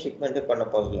எங்கேயுமே ஷிப்மெண்ட்டு பண்ண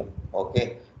போகிறதில்ல. ஓகே.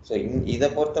 ஸோ இதை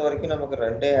பொறுத்த வரைக்கும் நமக்கு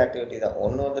 2 ஆக்டிவிட்டி தான்.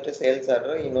 ஒன்று வந்துட்டு சேல்ஸ்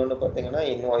ஆர்டர், இன்னொன்று பார்த்தீங்கன்னா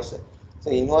இன்வாய்ஸ். ஸோ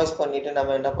இன்வாய்ஸ் பண்ணிவிட்டு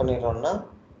நம்ம என்ன பண்ணிடுறோம்னா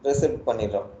ரிசிப்ட்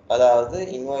பண்ணிடுறோம். அதாவது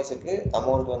இன்வாய்ஸுக்கு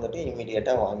அமௌண்ட் வந்துட்டு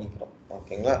இமீடியட்டாக வாங்கிக்கிறோம்.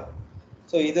 ஓகேங்களா.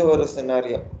 ஸோ இது ஒரு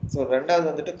சினாரியோ. ஸோ 2வது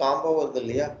வந்துட்டு காம்போ வருது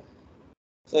இல்லையா.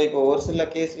 ஸோ இப்போ ஒரு சில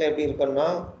கேஸில் எப்படி இருக்குன்னா,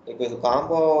 இப்போ இது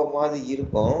காம்போ மாதிரி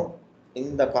இருக்கும்.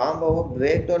 இந்த காம்போவை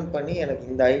பிரேக் டவுன் பண்ணி எனக்கு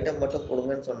இந்த ஐட்டம் மட்டும்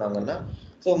கொடுங்கன்னு சொன்னாங்கன்னா,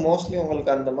 ஸோ மோஸ்ட்லி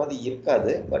உங்களுக்கு அந்த மாதிரி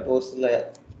இருக்காது. பட் ஒரு சில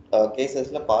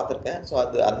கேசஸில் பார்த்துருக்கேன். ஸோ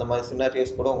அந்த மாதிரி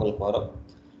சினாரியோஸ் கூட உங்களுக்கு வரும்.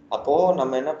 அப்போது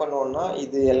நம்ம என்ன பண்ணுவோம்னா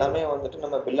இது எல்லாமே வந்துட்டு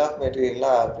நம்ம பில் ஆஃப்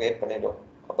மெட்டீரியலாக க்ரியேட் பண்ணிவிடுவோம்.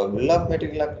 அப்போ பில் ஆஃப்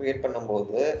மெட்டீரியலாக க்ரியேட்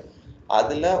பண்ணும்போது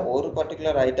அதில் ஒரு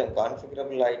பர்டிகுலர் ஐட்டம்,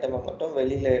 கான்ஃபிகரபிள் ஐட்டமை மட்டும்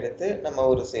வெளியில் எடுத்து நம்ம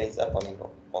ஒரு சேல்ஸாக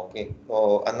பண்ணிடுவோம். ஓகே. ஸோ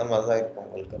அந்த மாதிரி தான் இருக்கும்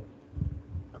உங்களுக்கு.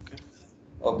 ஓகே.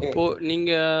 ஓகே. இப்போ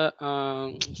நீங்க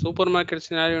சூப்பர் மார்க்கெட்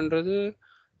சினாரியோன்றது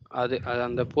அது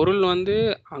அந்த பொருள் வந்து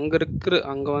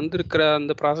அங்க வந்திருக்கிற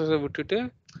அந்த ப்ராசஸை விட்டுட்டு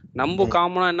நம்ம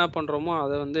காமனா என்ன பண்றோமோ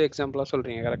அதை வந்து எக்ஸாம்பிளா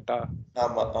சொல்றீங்க, கரெக்டா?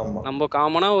 ஆமா ஆமா. நம்ம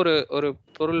காமனா ஒரு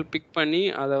பொருள் பிக் பண்ணி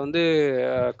அதை வந்து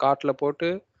கார்ட்ல போட்டு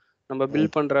நம்ம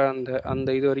பில் பண்ற அந்த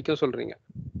இது வரைக்கும் சொல்றீங்க,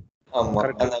 ஆமா.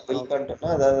 கரெக்டா? அந்த பில் பண்ணிட்டோம்னா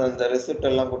அதாவது அந்த ரெசிப்ட்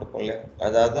எல்லாம் கொடுப்போம் இல்லையா,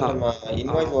 அதாவது நம்ம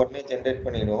இன்வாய்ஸ் உடனே ஜென்ரேட்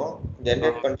பண்ணிடுவோம்.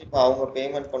 ஜென்ரேட் பண்ணிட்டு இப்போ அவங்க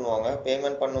பேமெண்ட் பண்ணுவாங்க.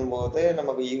 பேமெண்ட் பண்ணும்போது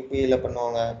நமக்கு யூபிஐல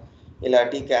பண்ணுவாங்க,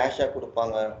 இல்லாட்டி கேஷா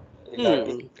கொடுப்பாங்க,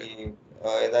 இல்லாட்டி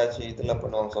ஏதாச்சும் இதுல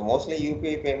பண்ணுவாங்க. ஸோ மோஸ்ட்லி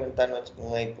யூபிஐ பேமெண்ட் தான்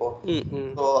வச்சுக்கோங்க இப்போ.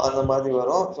 ஸோ அந்த மாதிரி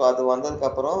வரும். ஸோ அது வந்ததுக்கு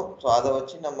அப்புறம் ஸோ அதை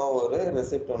வச்சு நம்ம ஒரு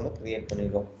ரெசிப்ட் ஒன்று கிரியேட்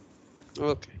பண்ணிடுவோம்.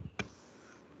 ஓகே.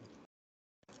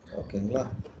 ஓகேங்களா.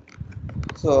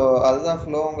 ஸோ அதுதான்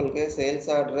ஃப்ளோ உங்களுக்கு. சேல்ஸ்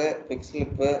ஆர்டரு, பிக்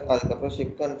ஸ்லிப்பு, அதுக்கப்புறம்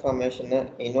ஷிப் கன்ஃபர்மேஷனு,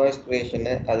 இன்வாய்ஸ்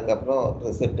கிரியேஷனு, அதுக்கப்புறம்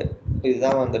ரிசிப்ட்.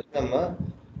 இதுதான் வந்துட்டு நம்ம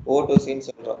O2Cன்னு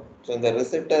சொல்கிறோம். ஸோ இந்த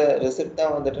ரிசிப்ட்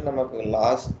தான் வந்துட்டு நமக்கு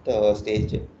லாஸ்ட்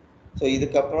ஸ்டேஜ். ஸோ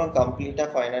இதுக்கப்புறம் கம்ப்ளீட்டாக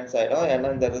ஃபைனான்ஸ் ஆகிடும். ஏன்னா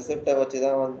இந்த ரிசிப்டை வச்சு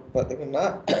தான் வந்து பார்த்தீங்கன்னா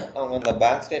அவங்க இந்த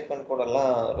பேங்க் ஸ்டேட்மெண்ட்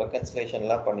கூடலாம்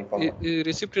ரெக்கன்சிலேஷன்லாம் பண்ணிப்பாங்க. இது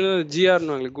ரிசிப்ட்னா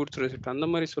ஜிஆர்னு கூட்ஸ் ரெசிப்ட் அந்த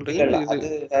மாதிரி இல்லை சொல்றீங்களா? இல்லை, இது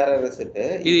அது வேற ரெசிப்ட்.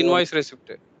 இது இது இன்வாய்ஸ்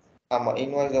ரெசிப்ட். ஆமாம்,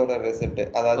 இன்வாய்ஸோட ரெசிப்ட்.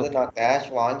 அதாவது ஓகே நான்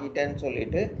கேஷ் வாங்கிட்டேன்னு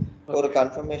சொல்லிட்டு ஒரு ஓகே.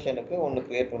 கன்ஃபர்மேஷனுக்கு ஒன்று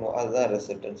கிரியேட் பண்ணுவோம், அதுதான்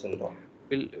ரெசிப்ட்னு சொல்கிறோம்.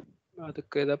 பில்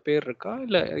அதுக்கு ஏதாவது பேர் இருக்கா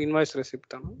இல்லை இன்வாய்ஸ் ரெசிப்ட்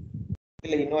தானா?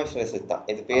 இல்லை, இன்வாய்ஸ் ரெசிப்ட் தான்.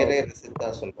 இது பேரே ரெசிப்ட்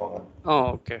தான் சொல்லுவாங்க.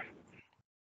 ஓகே.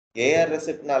 ஏஆர்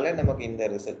ரெசிப்ட்னாலே நமக்கு இந்த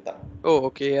ரெசிப்ட் தான்.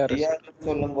 ஓகே. ஏஆர் ரெசிப்ட் ஜிஆர்னு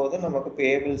சொல்லும்போது நமக்கு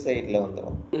பேபிள் சைடில்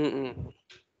வந்துடும்.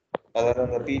 அதாவது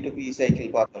அந்த P2P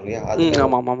சைக்கிள் பார்த்தோம் இல்லையா, அதில்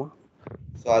ஆமாம் ஆமாம் ஆமாம்.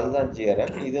 ஸோ அதுதான்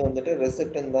ஜிஆர்எம். இது வந்துட்டு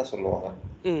ரெசிப்ட்னு தான் சொல்லுவாங்க.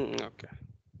 ஓகே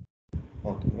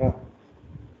ஓகேங்களா?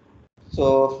 ஸோ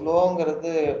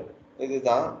ஃப்ளோங்கிறது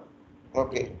இதுதான்.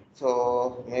 ஓகே, ஸோ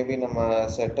மேபி நம்ம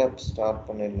செட்டப் ஸ்டார்ட்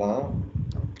பண்ணிடலாம்.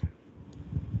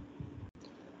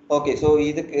 ஓகே, ஸோ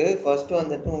இதுக்கு ஃபர்ஸ்ட்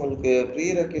வந்துட்டு உங்களுக்கு ப்ரீ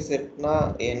ரெக்யூசிட்னா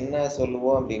என்ன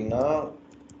சொல்லுவோம் அப்படின்னா,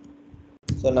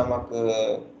 ஸோ நமக்கு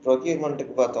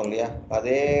ப்ரொக்யூர்மெண்ட்டுக்கு பார்த்தோம் இல்லையா,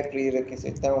 அதே ப்ரீ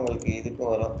ரெக்யூசிட் தான் உங்களுக்கு இதுக்கு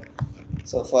வரும்.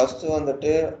 ஸோ ஃபர்ஸ்ட்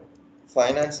வந்துட்டு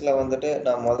ஃபைனான்ஸில் வந்துட்டு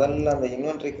நான் முதல்ல அந்த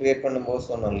இன்வென்ட்ரி கிரியேட் பண்ணும்போது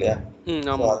சொன்னோம் இல்லையா,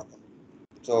 ஸோ ஆமாம்.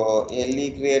 ஸோ எல்இ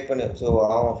கிரியேட் பண்ணி, ஸோ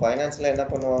அவன் ஃபைனான்ஸில் என்ன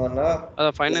பண்ணுவாங்கன்னா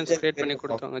அதான் ஃபைனான்ஸ் லெட்ஜர் கிரியேட் கிரியேட் பண்ணி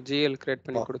பண்ணுவாங்க. கொடுத்துருவாங்க, ஜிஎல் கிரியேட்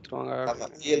பண்ணி கொடுத்துருவாங்க ஆமாம்,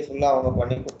 அப்படின்னு. ஜிஎல் ஃபுல்லாக அவங்க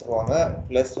பண்ணி கொடுத்துருவாங்க.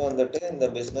 ப்ளஸ் வந்துட்டு இந்த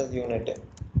பிஸ்னஸ் யூனிட்டு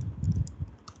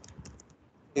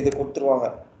இது கொடுத்துருவாங்க.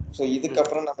 ஸோ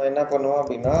இதுக்கப்புறம் நம்ம என்ன பண்ணுவோம்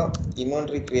அப்படின்னா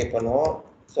இன்வென்ட்ரி கிரியேட் பண்ணுவோம்.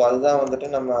 ஸோ அதுதான் வந்துட்டு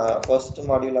நம்ம ஃபர்ஸ்ட்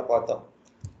மாடியூலில் பார்த்தோம்.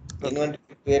 ஓகே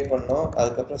இன்வென்ட்ரி கிரியேட் பண்ணோம்,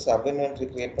 அதுக்கப்புறம் சப் இன்வென்ட்ரி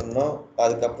கிரியேட் பண்ணோம்,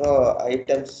 அதுக்கப்புறம்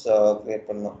ஐட்டம்ஸ் கிரியேட்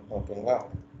பண்ணோம். ஓகேங்களா?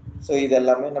 ஸோ இது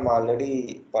எல்லாமே நம்ம ஆல்ரெடி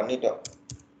பண்ணிட்டோம்.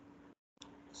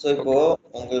 ஸோ இப்போ ஓகே.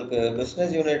 உங்களுக்கு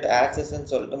பிஸ்னஸ் யூனிட்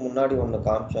ஆக்சஸ்ன்னு சொல்லிட்டு முன்னாடி ஒன்று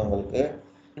காமிச்சோம் உங்களுக்கு.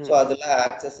 ஸோ அதில்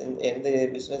ஆக்சஸ் எந்த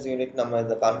பிஸ்னஸ் யூனிட் நம்ம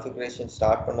இந்த கான்ஃபிகரேஷன்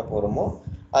ஸ்டார்ட் பண்ண போகிறோமோ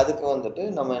அதுக்கு வந்துட்டு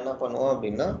நம்ம என்ன பண்ணுவோம்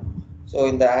அப்படின்னா, ஸோ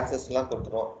இந்த ஆக்சஸ்லாம்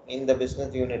கொடுத்துருவோம், இந்த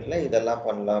பிஸ்னஸ் யூனிட்டில் இதெல்லாம்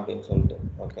பண்ணலாம் அப்படின்னு சொல்லிட்டு.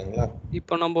 ஓகேங்களா?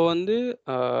 இப்போ நம்ம வந்து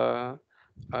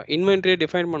இன்வென்ட்ரியை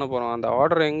டிஃபைன் பண்ண போகிறோம். அந்த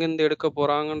ஆர்டர் எங்கேருந்து எடுக்க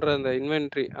போகிறாங்கன்ற அந்த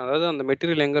இன்வென்ட்ரி, அதாவது அந்த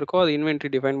மெட்டீரியல் எங்கே இருக்கோ அது இன்வென்ட்ரி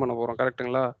டிஃபைன் பண்ண போகிறோம்.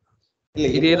 கரெக்ட்டுங்களா? இல்லை,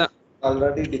 இதே தான்.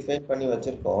 ஆல்ரெடி டிஃபைன் பண்ணி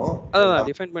வச்சுருக்கோம். ஸோ அதான் நம்ம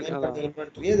டிஃபைன் பண்ணி டிஃபைன் அதான். பண்ணி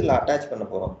இன்வென்ட்ரியை இதில் அட்டாச் பண்ண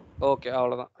போகிறோம். ஓகே,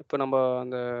 அவ்வளோதான். இப்போ நம்ம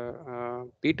அந்த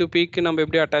P2Pக்கு நம்ம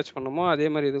எப்படி அட்டாச் பண்ணோமோ அதே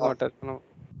மாதிரி இதுக்கும் அட்டாச் பண்ணோம்.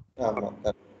 ஆமாம்,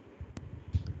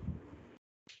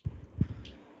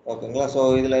 ஓகேங்களா? ஸோ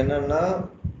இதில் என்னென்னா,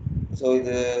 ஸோ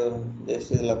இது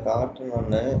ஜஸ்ட் இதில்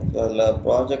காட்டணுன்னு, ஸோ அதில்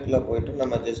ப்ராஜெக்டில் போயிட்டு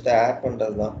நம்ம ஜஸ்ட் ஆட்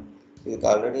பண்ணுறது தான். இதுக்கு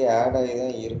ஆல்ரெடி ஆட் ஆகி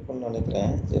தான் இருக்குன்னு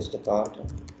நினைக்கிறேன். ஜஸ்ட்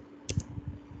காட்டுறேன்.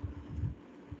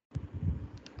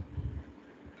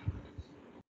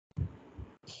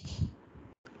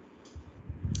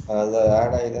 அது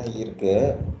ஆட் ஆகி தான் இருக்கு.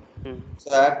 ஸோ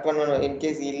ஆட் பண்ணணும்,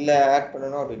 இன்கேஸ் இல்லை ஆட்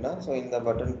பண்ணணும் அப்படின்னா, ஸோ இந்த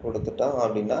பட்டன் கொடுத்துட்டோம்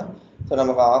அப்படின்னா, ஸோ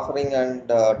நமக்கு ஆஃபரிங்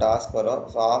அண்ட் டாஸ்க் வரும்.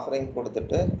 ஸோ ஆஃபரிங்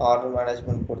கொடுத்துட்டு ஆர்டர்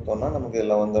மேனேஜ்மெண்ட் கொடுத்தோம்னா நமக்கு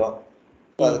இதில் வந்துடும்.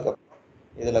 ஸோ அதுக்கப்புறம்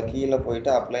இதில் கீழே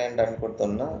போயிட்டு அப்ளை அண்ட் டன்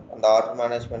கொடுத்தோம்னா அந்த ஆர்டர்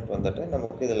மேனேஜ்மெண்ட் வந்துட்டு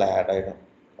நமக்கு இதில் ஆட் ஆகிடும்.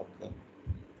 Okay,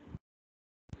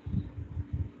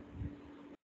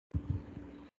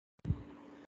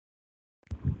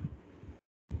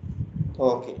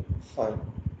 okay, fine.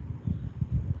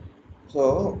 So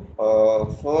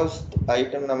first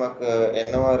item நமக்கு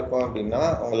என்னவா இருக்கும் அப்படின்னா,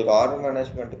 உங்களுக்கு ஆர்டர்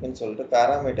மேனேஜ்மெண்ட்டுக்குன்னு சொல்லிட்டு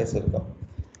பேராமீட்டர்ஸ் இருக்கும்.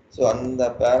 ஸோ அந்த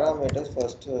பேராமீட்டர்ஸ்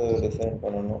ஃபர்ஸ்ட்டு டிஃபைன்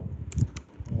பண்ணணும்.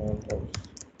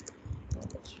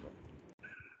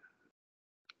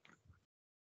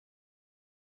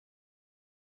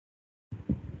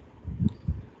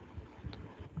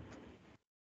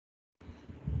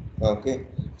 ஓகே,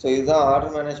 ஸோ இதுதான்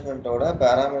ஆர்டர் மேனேஜ்மெண்ட்டோட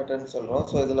பேராமீட்டர்னு சொல்கிறோம்.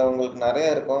 ஸோ இதில் உங்களுக்கு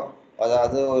நிறைய இருக்கும்.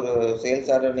 அதாவது ஒரு சேல்ஸ்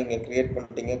ஆர்டர் நீங்கள் க்ரியேட்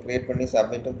பண்ணிட்டீங்க, க்ரியேட் பண்ணி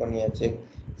சப்மிட்டும் பண்ணியாச்சு.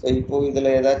 ஸோ இப்போது இதில்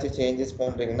ஏதாச்சும் சேஞ்சஸ்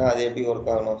பண்ணுறீங்கன்னா அது எப்படி ஒர்க்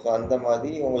ஆகணும். ஸோ அந்த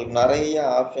மாதிரி உங்களுக்கு நிறைய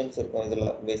ஆப்ஷன்ஸ் இருக்கும்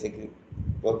இதில். பேசிக்லி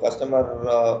இப்போ கஸ்டமர்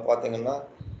பார்த்தீங்கன்னா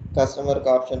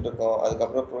கஸ்டமருக்கு ஆப்ஷன் இருக்கும்.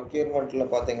 அதுக்கப்புறம்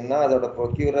ப்ரொக்யூர்மெண்ட்டில் பார்த்தீங்கன்னா அதோட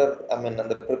ப்ரொக்யூரர், ஐ மீன்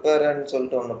அந்த ப்ரிப்பேரர்னு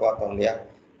சொல்லிட்டு ஒன்று பார்த்தோம் இல்லையா,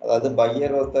 அதாவது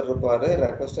பையர் ஒருத்தர் இருப்பார்,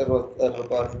 ரெக்வஸ்டர் ஒருத்தர்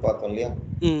இருப்பாருன்னு பார்த்தோம் இல்லையா.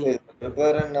 ஸோ இது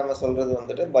ப்ரிப்பேர்ன்னு நம்ம சொல்கிறது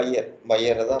வந்துட்டு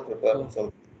பையரை தான் ப்ரிப்பேர்னு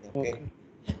சொல்கிறோம். ஓகே,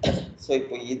 ஸோ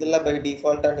இப்போ இதில் பை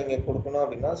டிஃபால்ட்டாக நீங்கள் கொடுக்கணும்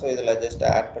அப்படின்னா, ஸோ இதில் ஜஸ்ட்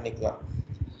ஆட் பண்ணிக்கலாம்.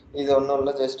 இது ஒன்றும்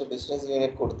இல்லை, ஜஸ்ட் பிஸ்னஸ்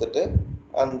யூனிட் கொடுத்துட்டு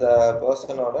அந்த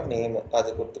பர்சனோட நேம் அது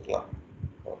கொடுத்துக்கலாம்.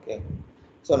 ஓகே,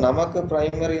 ஸோ நமக்கு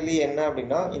ப்ரைமரிலி என்ன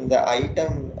அப்படின்னா இந்த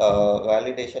ஐட்டம்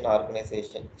வேலிடேஷன்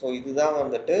ஆர்கனைசேஷன். ஸோ இதுதான்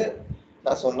வந்துட்டு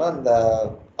நான் சொன்ன அந்த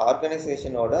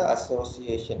ஆர்கனைசேஷனோட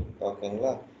அசோசியேஷன்.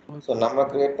 ஓகேங்களா? ஸோ நம்ம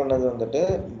கிரியேட் பண்ணது வந்துட்டு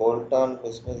போல்டான்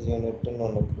பிஸ்னஸ் யூனிட்னு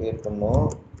ஒன்று கிரியேட் பண்ணோம்.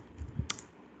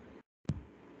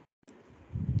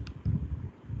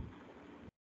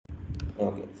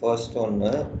 ஓகே, ஃபர்ஸ்ட் ஒன்று.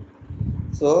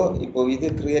 ஸோ இப்போ இது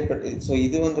கிரியேட் பண்ணி ஸோ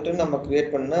இது வந்துட்டு நம்ம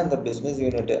கிரியேட் பண்ண அந்த பிஸ்னஸ்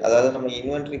யூனிட், அதாவது நம்ம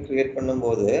இன்வென்ட்ரி கிரியேட்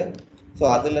பண்ணும்போது ஸோ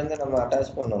அதுலேருந்து நம்ம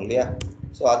அட்டாச் பண்ணோம் இல்லையா,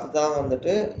 ஸோ அதுதான்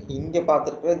வந்துட்டு இங்கே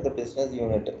பார்த்துருக்குற இந்த பிஸ்னஸ்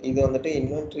யூனிட். இது வந்துட்டு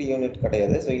இன்வென்ட்ரி யூனிட்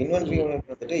கிடையாது. ஸோ இன்வென்ட்ரி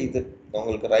யூனிட் வந்துட்டு இது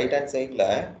உங்களுக்கு ரைட் ஹேண்ட் சைடில்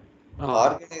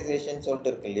ஆர்கனைசேஷன் சொல்லிட்டு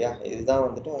இருக்கு இல்லையா, இதுதான்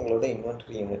வந்துட்டு உங்களோட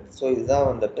இன்வென்ட்ரி யூனிட். ஸோ இதுதான்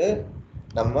வந்துட்டு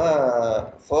நம்ம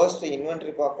ஃபர்ஸ்ட்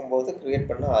இன்வென்ட்ரி பார்க்கும்போது கிரியேட்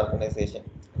பண்ண ஆர்கனைசேஷன்.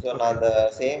 ஸோ நான் அந்த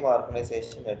சேம்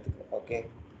ஆர்கனைசேஷன் எடுத்துக்கிறேன். ஓகே,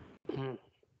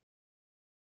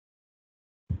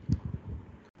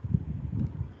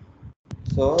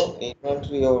 ஸோ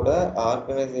இன்வென்ட்ரியோட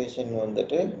ஆர்கனைசேஷன்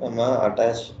வந்துட்டு நம்ம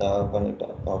அட்டாச்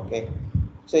பண்ணிட்டோம். ஓகே,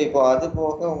 ஸோ இப்போ அது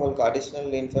போக உங்களுக்கு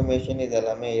அடிஷ்னல் இன்ஃபர்மேஷன் இது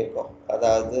எல்லாமே இருக்கும்.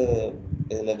 அதாவது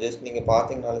இதில் ஜஸ்ட் நீங்கள்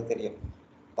பார்த்தீங்கனாலே தெரியும்.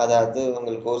 அதாவது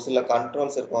உங்களுக்கு ஒரு சில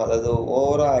கண்ட்ரோல்ஸ் இருக்கும். அதாவது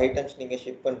ஓவரா ஐட்டம்ஸ் நீங்கள்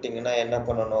ஷிப் பண்ணிட்டீங்கன்னா என்ன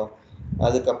பண்ணணும்,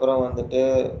 அதுக்கப்புறம் வந்துட்டு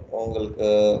உங்களுக்கு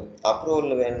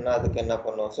அப்ரூவல் வேணும்னா அதுக்கு என்ன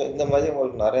பண்ணணும். ஸோ இந்த மாதிரி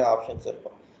உங்களுக்கு நிறைய ஆப்ஷன்ஸ்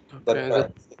இருக்கும்.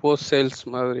 போஸ்ட் சேல்ஸ்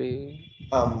மாதிரி.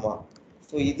 ஆமாம்.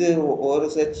 ஸோ இது ஒரு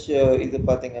சர்ச் இது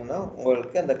பார்த்தீங்கன்னா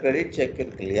உங்களுக்கு அந்த கிரெடிட் செக்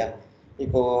இருக்கு இல்லையா.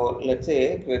 இப்போது லெட்ஸே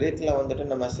கிரெடிட்டில் வந்துட்டு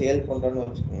நம்ம சேல் பண்ணுறோன்னு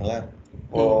வச்சுக்கோங்களேன்.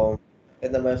 இப்போது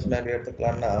எந்த மாதிரி சினாரியோ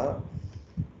எடுத்துக்கலாம்னா,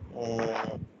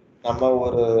 நம்ம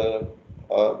ஒரு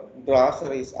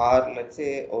கிராசரிஸ் ஆர்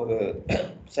லெட்ஸே ஒரு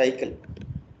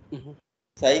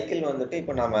சைக்கிள் வந்துட்டு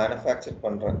இப்போ நான் மேனுஃபேக்சர்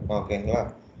பண்ணுறேன். ஓகேங்களா.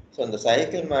 ஸோ இந்த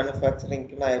சைக்கிள்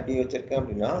மேனுஃபேக்சரிங்க்கு நான் எப்படி வச்சுருக்கேன்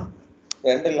அப்படின்னா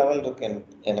 2 லெவல் இருக்கு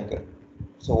எனக்கு.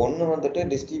 ஸோ ஒன்று வந்துட்டு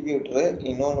டிஸ்ட்ரிபியூட்டரு,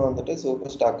 இன்னொன்று வந்துட்டு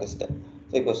சூப்பர் ஸ்டாக்கிஸ்ட்டு.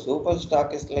 ஸோ இப்போ சூப்பர்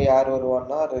ஸ்டாக்கிஸ்ட்டில் யார்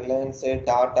வருவான்னா ரிலையன்ஸு,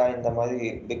 டாட்டா இந்த மாதிரி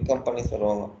பிக் கம்பெனிஸ்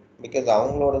வருவாங்க. பிகாஸ்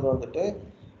அவங்களோடது வந்துட்டு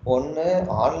ஒன்று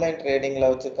ஆன்லைன் ட்ரேடிங்கில்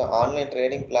வச்சுருக்காங்க, ஆன்லைன்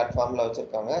ட்ரேடிங் பிளாட்ஃபார்மில்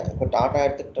வச்சுருக்காங்க. இப்போ டாட்டா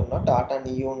எடுத்துக்கிட்டோம்னா டாட்டா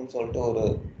நியூன்னு சொல்லிட்டு ஒரு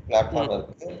பிளாட்ஃபார்ம்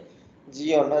இருக்குது.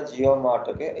 ஜியோன்னா ஜியோ மார்ட்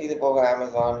இருக்குது. இது போக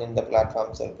அமேசான் இந்த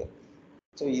பிளாட்ஃபார்ம்ஸ் இருக்குது.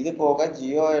 ஸோ இது போக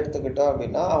ஜியோ எடுத்துக்கிட்டோம்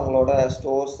அப்படின்னா அவங்களோட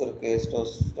ஸ்டோர்ஸ் இருக்குது.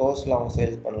 ஸ்டோர்ஸில் அவங்க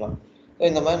சேல்ஸ் பண்ணலாம். ஸோ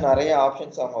இந்த மாதிரி நிறைய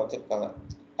ஆப்ஷன்ஸ் அவங்க வச்சுருக்காங்க.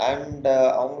 அண்ட்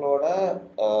அவங்களோட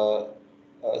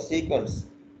சீக்வன்ஸ்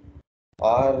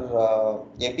ஆர்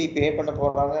எப்படி பே பண்ண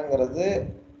போகிறாங்கங்கிறது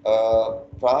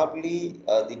ப்ராப்ளி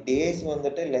தி டேஸ்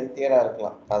வந்துட்டு லென்த்தியராக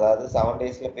இருக்கலாம். அதாவது 7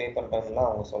 டேஸில் பே பண்ணுறாங்கலாம்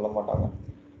அவங்க சொல்ல மாட்டாங்க.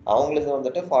 அவங்களுக்கு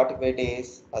வந்துட்டு 45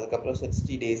 டேஸ், அதுக்கப்புறம்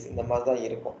 60 டேஸ் இந்த மாதிரி தான்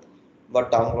இருக்கும்.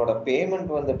 பட் அவங்களோட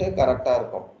பேமெண்ட் வந்துட்டு கரெக்டாக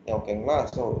இருக்கும். ஓகேங்களா.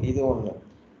 ஸோ இது ஒன்று.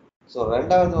 ஸோ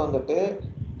ரெண்டாவது வந்துட்டு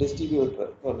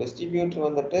டிஸ்ட்ரிபியூட்டர். ஸோ டிஸ்ட்ரிபியூட்டர்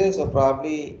வந்துட்டு ஸோ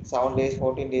ப்ராப்ளி 7 டேஸ்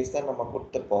 14 டேஸ் தான் நம்ம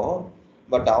கொடுத்துருப்போம்.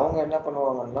 பட் அவங்க என்ன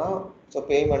பண்ணுவாங்கன்னா ஸோ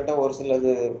பேமெண்ட்டை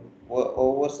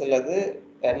ஒவ்வொரு சிலது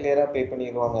ஏர்லியராக பே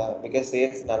பண்ணிடுவாங்க பிகாஸ்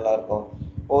சேல்ஸ் நல்லாயிருக்கும்.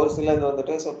 ஒரு சிலது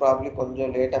வந்துட்டு ஸோ ப்ராப்ளி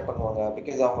கொஞ்சம் லேட்டாக பண்ணுவாங்க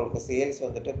பிகாஸ் அவங்களுக்கு சேல்ஸ்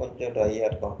வந்துட்டு கொஞ்சம் ட்ரையாக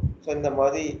இருக்கும். ஸோ இந்த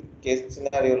மாதிரி கேஸ்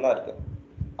சினாரியோலாம் இருக்குது.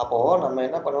 அப்போது நம்ம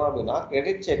என்ன பண்ணுவோம் அப்படின்னா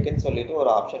கிரெடிட் செக்குன்னு சொல்லிட்டு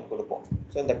ஒரு ஆப்ஷன் கொடுப்போம்.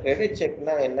 ஸோ இந்த கிரெடிட்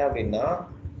செக்னா என்ன அப்படின்னா,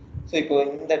 ஸோ இப்போ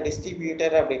இந்த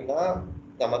டிஸ்ட்ரிபியூட்டர் அப்படின்னா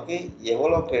நமக்கு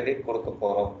எவ்வளோ கிரெடிட் கொடுக்க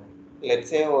போகிறோம்.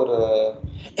 லெட்ஸே ஒரு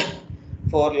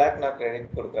 4 lakh நான்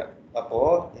கிரெடிட் கொடுக்குறேன்.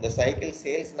 அப்போது இந்த சைக்கிள்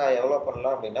சேல்ஸ் நான் எவ்வளோ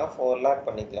பண்ணலாம் அப்படின்னா 4 lakh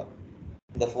பண்ணிக்கலாம்.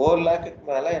 இந்த 4 lakhக்கு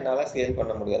மேலே என்னால் சேல்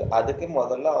பண்ண முடியாது. அதுக்கு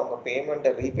முதல்ல அவங்க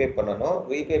பேமெண்ட்டை ரீபே பண்ணணும்.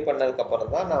 ரீபே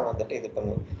பண்ணதுக்கப்புறம் தான் நான் வந்துட்டு இது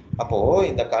பண்ணுவேன். அப்போது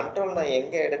இந்த கண்ட்ரோல் நான்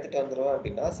எங்கே எடுத்துகிட்டு வந்துடுவேன்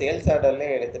அப்படின்னா சேல்ஸ்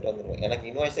ஆர்டர்லேயே எடுத்துகிட்டு வந்துடுவேன். எனக்கு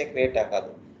இன்வாய்ஸே கிரியேட் ஆகாது.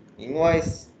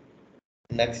 Invoice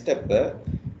next step.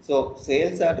 So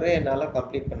sales ஆர்டரே என்னால்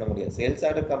கம்ப்ளீட் பண்ண முடியாது. சேல்ஸ்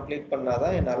ஆர்டர் கம்ப்ளீட் பண்ணால்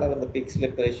தான் என்னால் வந்து பிக்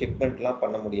ஸ்லிப்பு ஷிப்மெண்ட்லாம்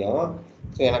பண்ண முடியும்.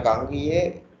 ஸோ எனக்கு அங்கேயே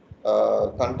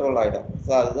கண்ட்ரோல் ஆகிடும்.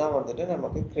 ஸோ அதுதான் வந்துட்டு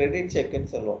நமக்கு கிரெடிட்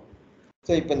செக்குன்னு சொல்லுவோம்.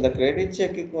 ஸோ இப்போ இந்த கிரெடிட்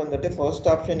செக்குக்கு வந்துட்டு ஃபர்ஸ்ட்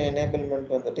ஆப்ஷன் எனேபிள்மெண்ட்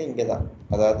வந்துட்டு இங்கே தான்,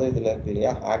 அதாவது இதில் இருக்கு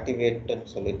இல்லையா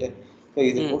ஆக்டிவேட்னு சொல்லிட்டு. ஸோ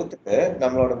இது கொடுத்துட்டு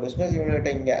நம்மளோட பிஸ்னஸ்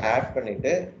யூனிட்டை இங்கே ஆட்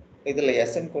பண்ணிவிட்டு இதில்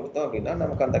எஸ்என் கொடுத்தோம் அப்படின்னா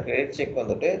நமக்கு அந்த கிரெடிட் செக்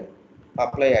வந்துட்டு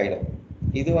அப்ளை ஆகிடும்.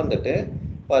 இது வந்துட்டு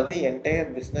for the entire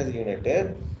business unit.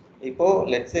 இப்போது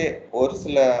லெட்ஸே ஒரு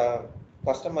சில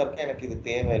கஸ்டமருக்கு எனக்கு இது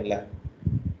தேவையில்லை.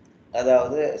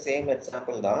 அதாவது சேம்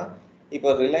எக்ஸாம்பிள் தான். இப்போ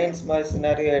ரிலையன்ஸ் மாதிரி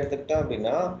சினாரியோ எடுத்துக்கிட்டோம்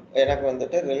அப்படின்னா எனக்கு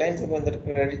வந்துட்டு ரிலையன்ஸுக்கு வந்துட்டு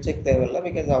கிரெடிட் செக் தேவையில்லை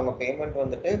பிகாஸ் அவங்க பேமெண்ட்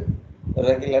வந்துட்டு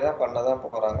ரெகுலராக பண்ண தான்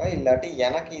போகிறாங்க. இல்லாட்டி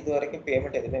எனக்கு இது வரைக்கும்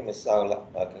பேமெண்ட் எதுவுமே மிஸ் ஆகலை.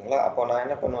 ஓகேங்களா. அப்போ நான்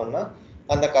என்ன பண்ணுவேன்னா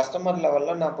அந்த கஸ்டமர்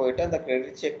லெவலில் நான் போயிட்டு அந்த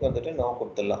கிரெடிட் செக் வந்துட்டு நோ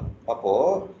கொடுத்துடலாம்.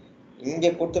 அப்போது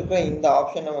இங்கே கொடுத்துருக்குற இந்த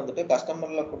ஆப்ஷனை வந்துட்டு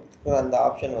கஸ்டமரில் கொடுத்துருக்குற அந்த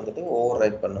ஆப்ஷன் வந்துட்டு ஓவர்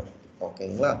ரைட் பண்ணும்.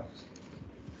 ஓகேங்களா.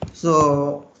 ஸோ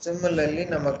சிமிலர்லி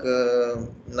நமக்கு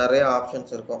நிறைய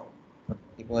ஆப்ஷன்ஸ் இருக்கும்.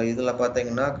 இப்போ இதில்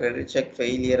பார்த்தீங்கன்னா credit check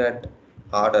failure at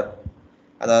order,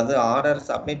 அதாவது ஆர்டர்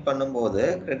சப்மிட் பண்ணும்போது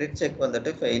கிரெடிட் செக்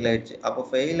வந்துட்டு ஃபெயில் ஆயிடுச்சு. அப்போ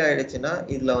ஃபெயில் ஆயிடுச்சுன்னா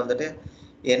இதில் வந்துட்டு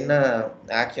என்ன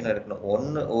ஆக்ஷன் எடுக்கணும்.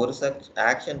 ஒரு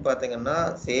ஆக்ஷன் பார்த்தீங்கன்னா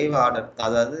சேவ் ஆர்டர்,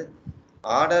 அதாவது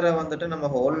ஆர்டரை வந்துட்டு நம்ம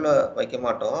ஹோல்டில் வைக்க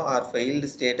மாட்டோம் ஆர் ஃபெயில்டு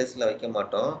ஸ்டேட்டஸில் வைக்க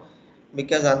மாட்டோம்.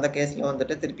 பிகாஸ் அந்த கேஸில்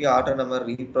வந்துட்டு திருப்பி ஆர்டர் நம்ம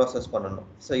ரீப்ராசஸ் பண்ணணும்.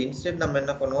 ஸோ இன்ஸ்டென்ட் நம்ம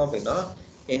என்ன பண்ணுவோம் அப்படின்னா,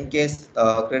 இன்கேஸ்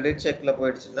கிரெடிட் செக்கில்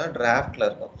போயிடுச்சுன்னா டிராஃப்டில்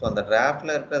இருக்கும். ஸோ அந்த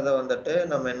டிராஃப்டில் இருக்கிறத வந்துட்டு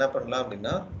நம்ம என்ன பண்ணலாம்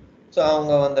அப்படின்னா, ஸோ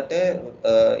அவங்க வந்துட்டு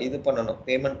இது பண்ணணும்,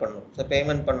 பேமெண்ட் பண்ணணும். ஸோ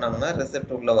பேமெண்ட் பண்ணாங்கன்னா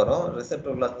ரிசிப்ட் உள்ளே வரும்.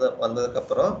 ரிசிப்ட் உள்ள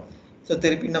வந்ததுக்கப்புறம் ஸோ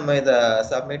திருப்பி நம்ம இதை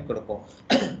சப்மிட் கொடுப்போம்.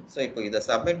 ஸோ இப்போ இதை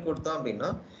சப்மிட் கொடுத்தோம் அப்படின்னா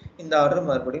இந்த ஆர்டர்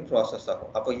மறுபடியும் ப்ராசஸ்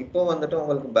ஆகும். அப்போ இப்போ வந்துட்டு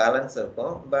உங்களுக்கு பேலன்ஸ்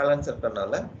இருக்கும். பேலன்ஸ்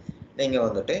இருக்கிறனால நீங்கள்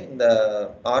வந்துட்டு இந்த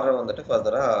ஆர்டரை வந்துட்டு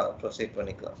ஃபர்தராக ப்ரொசீட்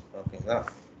பண்ணிக்கலாம். ஓகேங்களா?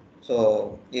 ஸோ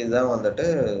இதுதான் வந்துட்டு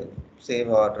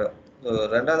சேவ் ஆர்டர். ஸோ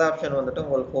ரெண்டாவது ஆப்ஷன் வந்துட்டு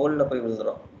உங்களுக்கு ஹோல்டில் போய்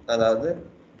விழுந்துடும். அதாவது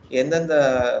எந்தெந்த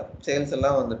சேல்ஸ்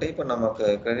எல்லாம் வந்துட்டு இப்போ நமக்கு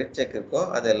கிரெடிட் செக் இருக்கோ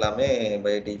அது எல்லாமே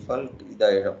பை டிஃபால்ட்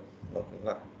இதாகிடும்.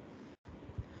 ஓகேங்களா?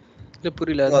 இல்லை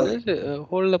புரியல. அது வந்து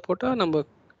ஹோல்டில் போட்டால் நம்ம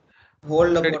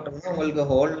ஹோல்டில் போட்டோம்னா உங்களுக்கு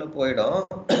ஹோல்டில் போயிடும்.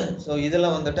 ஸோ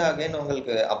இதில் வந்துட்டு அகைன்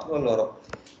உங்களுக்கு அப்ரூவல் வரும்.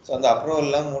 ஸோ அந்த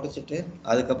அப்ரூவல்லாம் முடிச்சுட்டு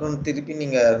அதுக்கப்புறம் திருப்பி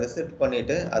நீங்கள் ரிசிப்ட்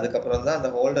பண்ணிவிட்டு அதுக்கப்புறம் தான் அந்த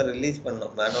ஹோல்டை ரிலீஸ்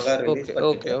பண்ணணும். மேனுவலாக ரிலீஸ்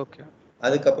பண்ணிட்டு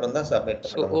அதுக்கப்புறம் தான் சப்மிட்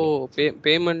பண்ண முடியும்.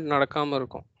 பேமெண்ட் நடக்காமல்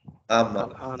இருக்கும்.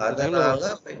 ஆமாம்.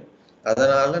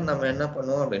 அதனால நம்ம என்ன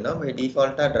பண்ணுவோம் அப்படின்னா பை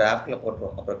டிஃபால்ட்டாக டிராஃப்டில்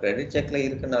போட்டுருவோம். அப்புறம் கிரெடிட் செக்கில்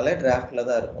இருக்குனாலே டிராஃப்டில்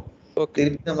தான் இருக்கும்.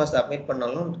 திருப்பி நம்ம சப்மிட்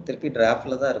பண்ணாலும் திருப்பி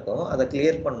டிராஃப்டில் தான் இருக்கும். அதை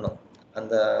கிளியர் பண்ணணும்.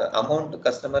 அந்த அமௌண்ட்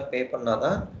கஸ்டமர் பே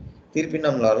பண்ணாதான் திருப்பி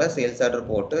நம்மளால சேல்ஸ் ஆர்டர்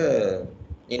போட்டு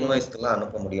இன்வாய்ஸ்க்கெல்லாம்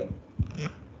அனுப்ப முடியும்.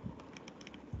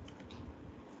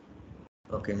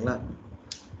 ஓகேங்களா?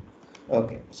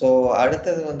 ஓகே. ஸோ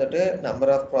அடுத்தது வந்துட்டு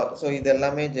நம்பர் ஆஃப் ஸோ இது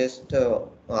எல்லாமே ஜஸ்ட்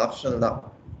ஆப்ஷனல் தான்.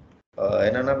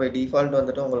 என்னன்னா பை டிஃபால்ட்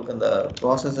வந்துட்டு உங்களுக்கு இந்த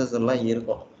ப்ராசஸஸ் எல்லாம்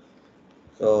இருக்கும்.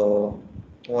 ஸோ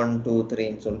 1 2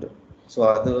 3ன்னு சொல்லிட்டு ஸோ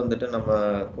அது வந்துட்டு நம்ம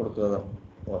கொடுக்குறோம்.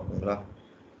 ஓகேங்களா?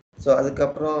 ஸோ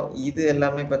அதுக்கப்புறம் இது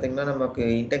எல்லாமே பார்த்தீங்கன்னா நமக்கு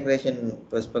இன்டெகிரேஷன்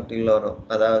பெர்ஸ்பெக்டிவ்ல வரும்.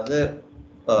 அதாவது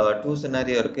 2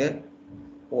 சினாரியோ இருக்கு.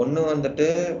 ஒன்று வந்துட்டு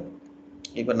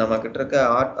இப்போ நம்மக்கிட்ட இருக்க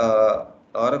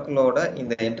ஆரக்கிளோட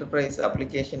இந்த என்டர்பிரைஸ்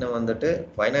அப்ளிகேஷனை வந்துட்டு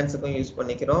ஃபைனான்ஸுக்கும் யூஸ்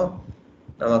பண்ணிக்கிறோம்,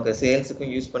 நமக்கு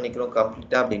சேல்ஸுக்கும் யூஸ் பண்ணிக்கிறோம்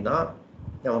கம்ப்ளீட்டாக அப்படின்னா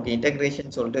நமக்கு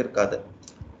இன்டெகிரேஷன் சொல்லிட்டு இருக்காது.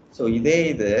 ஸோ இதே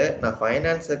இது நான்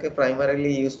ஃபைனான்ஸுக்கு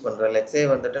ப்ரைமரிலி யூஸ் பண்ணுறேன். லெட்ஸே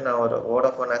வந்துட்டு நான் ஒரு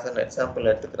வோடாஃபோன் ஆஸ் அன் எக்ஸாம்பிள்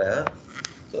எடுத்துக்கிறேன்.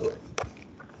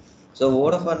 ஸோ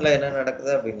வோடாஃபோனில் என்ன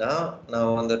நடக்குது அப்படின்னா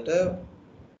நான் வந்துட்டு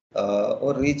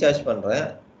ஒரு ரீசார்ஜ் பண்ணுறேன்.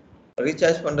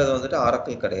 ரீசார்ஜ் பண்ணுறது வந்துட்டு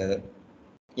ஆரக்கிள் கிடையாது.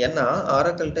 ஏன்னா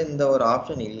ஆரக்கிள்கிட்ட இந்த ஒரு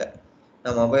ஆப்ஷன் இல்லை.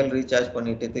 நான் மொபைல் ரீசார்ஜ்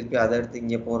பண்ணிவிட்டு திருப்பி அதை எடுத்து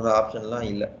இங்கே போடுற ஆப்ஷன்லாம்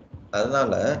இல்லை.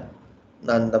 அதனால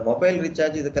நான் இந்த மொபைல்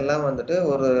ரீசார்ஜ் இதுக்கெல்லாம் வந்துட்டு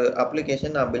ஒரு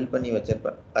அப்ளிகேஷன் நான் பில்ட் பண்ணி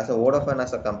வச்சிருப்பேன். As a Vodafone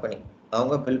as a company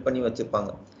அவங்க பில்ட் பண்ணி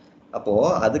வச்சிருப்பாங்க.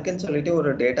 அப்போது அதுக்குன்னு சொல்லிட்டு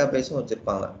ஒரு டேட்டா பேஸும்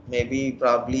வச்சுருப்பாங்க. மேபி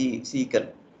ப்ராப்ளி சீக்கல்,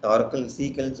 ஆரக்கிள்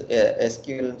சீக்கல்ஸ்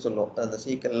எஸ்கியூஎல்னு சொல்லுவோம். அந்த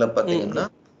சீக்கலில் பார்த்தீங்கன்னா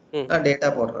நான் டேட்டா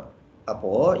போடுறேன்.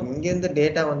 அப்போது இங்கேருந்து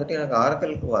டேட்டா வந்துட்டு எனக்கு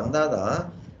ஆரக்கிளுக்கு வந்தால் தான்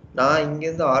நான்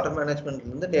இங்கேருந்து ஆர்டர்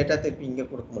மேனேஜ்மெண்ட்லேருந்து டேட்டா திருப்பி இங்கே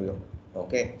கொடுக்க முடியும்.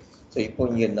 ஓகே. ஸோ இப்போ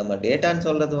இங்கே நம்ம டேட்டான்னு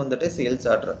சொல்கிறது வந்துட்டு சேல்ஸ்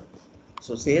ஆர்டர்.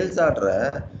 ஸோ சேல்ஸ் ஆர்டரை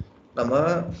நம்ம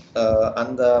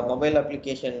அந்த மொபைல்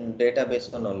அப்ளிகேஷன் டேட்டா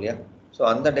பேஸ் பண்ணோம் இல்லையா? ஸோ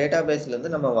அந்த டேட்டா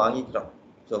பேஸ்லேருந்து நம்ம வாங்கிக்கிறோம்.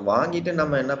 ஸோ வாங்கிட்டு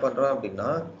நம்ம என்ன பண்ணுறோம் அப்படின்னா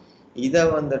இதை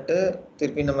வந்துட்டு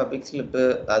திருப்பி நம்ம பிக் ஸ்லிப்பு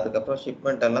அதுக்கப்புறம்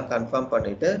ஷிப்மெண்ட் எல்லாம் கன்ஃபார்ம்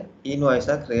பண்ணிவிட்டு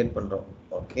இன்வாய்ஸாக க்ரியேட் பண்ணுறோம்.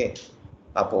 ஓகே.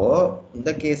 அப்போது இந்த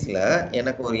கேஸில்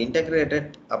எனக்கு ஒரு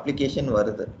இன்டெகிரேட்டட் அப்ளிகேஷன்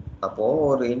வருது. அப்போது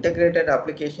ஒரு இன்டெகிரேட்டட்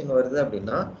அப்ளிகேஷன் வருது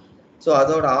அப்படின்னா ஸோ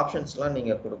அதோட ஆப்ஷன்ஸ்லாம்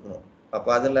நீங்கள் கொடுக்கணும். அப்போ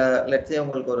அதில் லெட்ஸே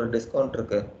உங்களுக்கு ஒரு டிஸ்கவுண்ட்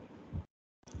இருக்குது.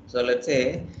 ஸோ லெட்ஸே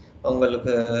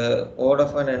உங்களுக்கு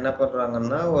வோடாஃபோன் என்ன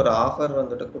பண்ணுறாங்கன்னா ஒரு ஆஃபர்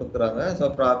வந்துட்டு கொடுக்குறாங்க. ஸோ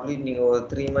ப்ராப்ளி நீங்கள் ஒரு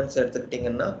 3 months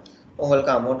எடுத்துக்கிட்டிங்கன்னா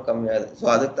உங்களுக்கு அமௌண்ட் கம்மியாகுது. ஸோ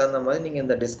அதுக்கு தகுந்த மாதிரி நீங்கள்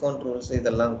இந்த டிஸ்கவுண்ட் ரூல்ஸ்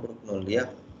இதெல்லாம் கொடுக்கணும் இல்லையா?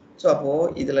 ஸோ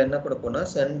அப்போது இதில் என்ன கொடுப்போம்னா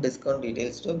send discount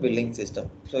details to billing system.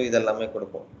 So இதெல்லாமே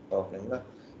கொடுப்போம். ஓகேங்களா?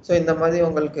 ஸோ இந்த மாதிரி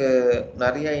உங்களுக்கு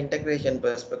நிறைய இன்டெகிரேஷன்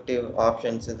பெர்ஸ்பெக்டிவ்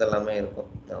ஆப்ஷன்ஸ் இதெல்லாமே இருக்கும்.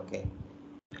 ஓகே.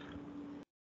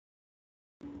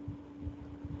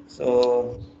 ஸோ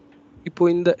இப்போ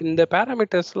இந்த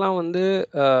பேராமீட்டர்ஸ்லாம் வந்து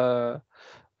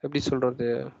எப்படி சொல்கிறது,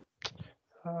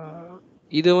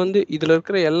 இது வந்து இதில்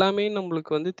இருக்கிற எல்லாமே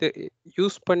நம்மளுக்கு வந்து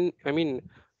யூஸ் பண்ணி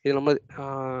இது நம்ம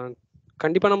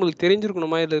கண்டிப்பாக நம்மளுக்கு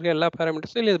தெரிஞ்சிருக்கணுமா இதில் இருக்கிற எல்லா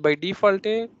பேராமீட்டர்ஸும், இல்லை பை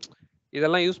டிஃபால்ட்டே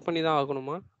இதெல்லாம் யூஸ் பண்ணி தான்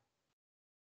ஆகணுமா?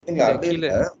 இல்லை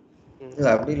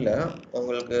அப்படி இல்லை.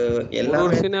 உங்களுக்கு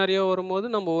ஒரு சினாரியோ வரும்போது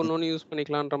நம்ம ஒன்று யூஸ்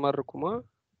பண்ணிக்கலான்ற மாதிரி இருக்குமா?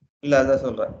 இல்லை, அதான்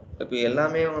சொல்கிறேன். இப்போ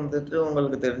எல்லாமே வந்துட்டு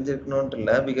உங்களுக்கு தெரிஞ்சிருக்கணும்ட்டு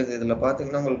இல்லை. பிகாஸ் இதில்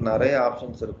பார்த்தீங்கன்னா உங்களுக்கு நிறைய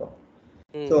ஆப்ஷன்ஸ் இருக்கும்.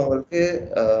 ஸோ உங்களுக்கு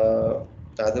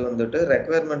அது வந்துட்டு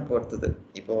ரெக்குவயர்மெண்ட் பொறுத்தது.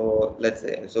 இப்போது லெட்ஸ்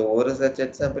ஸோ ஒரு சர்ச்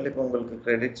எக்ஸாம்பிள் இப்போ உங்களுக்கு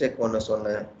கிரெடிட் செக் ஒன்று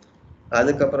சொன்னேன்.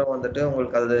 அதுக்கப்புறம் வந்துட்டு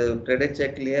உங்களுக்கு அது கிரெடிட்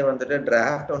செக்லேயே வந்துட்டு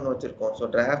டிராஃப்ட் ஒன்று வச்சுருக்கோம். ஸோ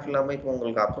டிராஃப்ட் இல்லாமல் இப்போ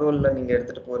உங்களுக்கு அப்ரூவலில் நீங்கள்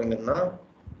எடுத்துகிட்டு போகிறீங்கன்னா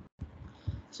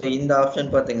ஸோ இந்த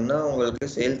ஆப்ஷன் பார்த்தீங்கன்னா உங்களுக்கு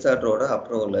சேல்ஸ் ஆர்டரோட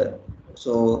அப்ரூவல்.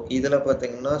 ஸோ இதில்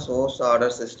பார்த்தீங்கன்னா சோர்ஸ்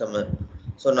ஆர்டர் சிஸ்டமு.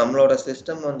 ஸோ நம்மளோட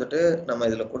சிஸ்டம் வந்துட்டு நம்ம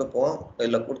இதில் கொடுப்போம்.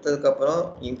 இதில் கொடுத்ததுக்கப்புறம்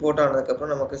இம்போர்ட்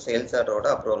ஆனதுக்கப்புறம் நமக்கு சேல்ஸ் ஆர்டரோட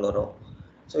அப்ரூவல் வரும்.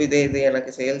 ஸோ இது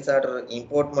எனக்கு சேல்ஸ் ஆர்டர்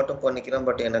இம்போர்ட் மட்டும் பண்ணிக்கிறேன்,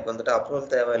 பட் எனக்கு வந்துட்டு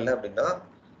அப்ரூவல் தேவையில்லை அப்படின்னா,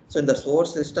 ஸோ இந்த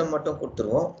சோர்ஸ் சிஸ்டம் மட்டும்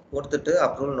கொடுத்துருவோம். கொடுத்துட்டு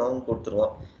அப்ரூவல் நோவும்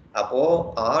கொடுத்துருவோம். அப்போது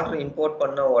ஆர்டர் இம்போர்ட்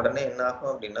பண்ண உடனே என்ன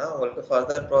ஆகும் அப்படின்னா, உங்களுக்கு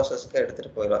ஃபர்தர் ப்ராசஸ்க்கு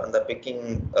எடுத்துகிட்டு போயிடும். அந்த பிக்கிங்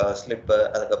ஸ்லிப்பு,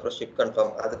 அதுக்கப்புறம் ஷிப்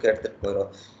கன்ஃபார்ம், அதுக்கு எடுத்துகிட்டு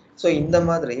போயிடும். ஸோ இந்த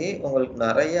மாதிரி உங்களுக்கு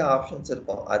நிறைய ஆப்ஷன்ஸ்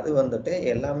இருக்கும். அது வந்துட்டு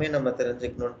எல்லாமே நம்ம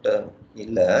தெரிஞ்சுக்கணுன்ட்டு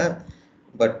இல்லை,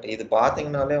 பட் இது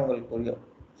பார்த்தீங்கனாலே உங்களுக்கு புரியும்.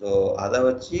 ஸோ அதை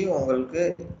வச்சு உங்களுக்கு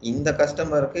இந்த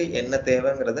கஸ்டமருக்கு என்ன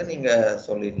தேவைங்கிறத நீங்கள்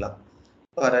சொல்லிடலாம்.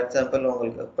 ஃபார் எக்ஸாம்பிள்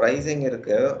உங்களுக்கு ப்ரைஸிங்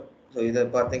இருக்குது. ஸோ இதை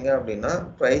பார்த்தீங்க அப்படின்னா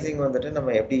ப்ரைஸிங் வந்துட்டு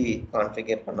நம்ம எப்படி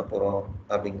கான்ஃபிகர் பண்ண போகிறோம்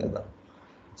அப்படிங்கிறது தான்.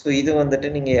 ஸோ இது வந்துட்டு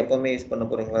நீங்கள் எப்போவுமே யூஸ் பண்ண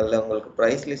போகிறீங்களா, இல்லை உங்களுக்கு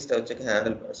ப்ரைஸ் லிஸ்ட்டை வச்சு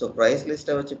ஹேண்டில் ஸோ ப்ரைஸ்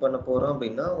லிஸ்ட்டை வச்சு பண்ண போகிறோம்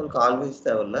அப்படின்னா உங்களுக்கு ஆல்வேஸ்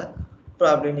தேவையில்லை,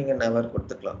 ப்ராப்ளம் நீங்கள் நெவர்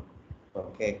கொடுத்துக்கலாம்.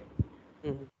 ஓகே.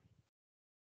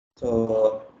 ஸோ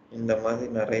இந்த மாதிரி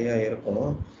நிறைய இருக்கும்.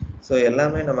 ஸோ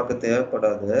எல்லாமே நமக்கு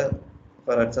தேவைப்படாது.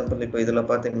 ஃபார் எக்ஸாம்பிள் இப்போ இதில்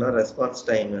பார்த்தீங்கன்னா ரெஸ்பான்ஸ்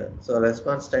டைமு. ஸோ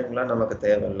ரெஸ்பான்ஸ் டைம்லாம் நமக்கு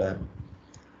தேவையில்லை.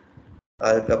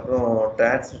 அதுக்கப்புறம்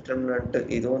டேக்ஸ் ரிட்டர்ன்மெண்ட்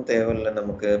இதுவும் தேவையில்லை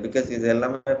நமக்கு, பிகாஸ் இது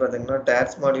எல்லாமே பார்த்தீங்கன்னா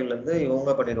டேக்ஸ் மாடியூல்லேருந்து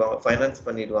இவங்க பண்ணிடுவாங்க, ஃபைனான்ஸ்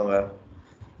பண்ணிடுவாங்க.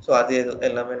 ஸோ அது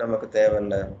எல்லாமே நமக்கு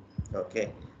தேவையில்லை. ஓகே.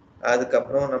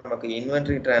 அதுக்கப்புறம் நமக்கு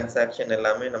இன்வென்ட்ரி டிரான்சாக்ஷன்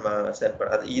எல்லாமே நம்ம செட்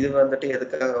பண்ண அது இது வந்துட்டு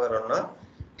எதுக்காக வரோம்னா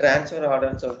டிரான்ஸ்ஃபர்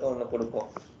ஆர்டர்னு சொல்லிட்டு ஒன்று கொடுப்போம்.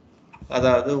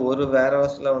 அதாவது ஒரு வேர்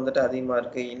ஹவுஸில் வந்துட்டு அதிகமாக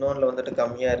இருக்குது, இன்னொன்றில் வந்துட்டு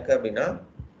கம்மியாக இருக்குது அப்படின்னா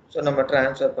ஸோ நம்ம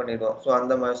ட்ரான்ஸ்ஃபர் பண்ணிடுவோம். ஸோ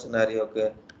அந்த மாதிரி சினாரியோக்கு.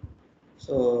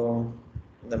 ஸோ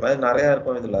இந்த மாதிரி நிறையா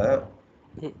இருக்கும் இதில்.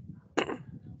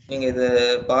 நீங்கள் இது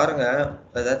பாருங்கள்,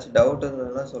 ஏதாச்சும் டவுட்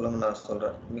இருந்ததுன்னா சொல்லுங்கள், நான்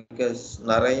சொல்கிறேன். பிகாஸ்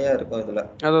நிறைய இருக்கும் இதில்.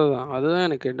 அதுதான்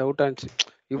எனக்கு டவுட்டாக இருந்துச்சு.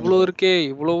 இவ்வளோ இருக்கே,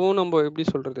 இவ்வளவும் நம்ம எப்படி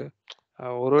சொல்கிறது,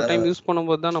 ஒரு டைம் யூஸ்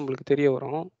பண்ணும்போது தான் நம்மளுக்கு தெரிய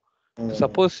வரும்.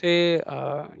 சப்போஸே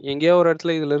எங்கேயோ ஒரு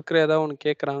இடத்துல இதில் இருக்கிற ஏதாவது ஒன்று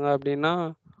கேட்குறாங்க அப்படின்னா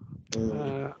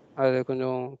அது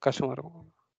கொஞ்சம் கஷ்டமாக இருக்கும்.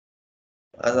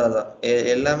 அதான்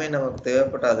எல்லாமே நமக்கு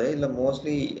தேவைப்படாது. இல்லை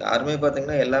மோஸ்ட்லி யாருமே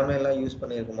பார்த்தீங்கன்னா எல்லாமே எல்லாம் யூஸ்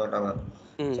பண்ணியிருக்க மாட்டாங்க.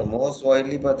 ஸோ மோஸ்ட்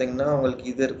வைட்லி பார்த்தீங்கன்னா உங்களுக்கு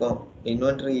இது இருக்கும்,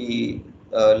 இன்வென்ட்ரி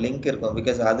லிங்க் இருக்கும்.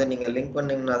 பிகாஸ் அதை நீங்கள் லிங்க்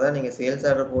பண்ணிங்கன்னா தான் நீங்கள் சேல்ஸ்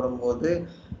ஆர்டர் போடும்போது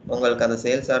உங்களுக்கு அந்த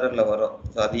சேல்ஸ் ஆர்டரில் வரும்.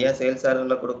 ஸோ அது ஏன் சேல்ஸ்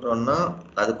ஆர்டரில் கொடுக்குறோன்னா,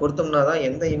 அது கொடுத்தோம்னா தான்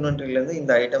எந்த இன்வென்ட்ரிலேருந்து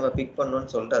இந்த ஐட்டமை பிக்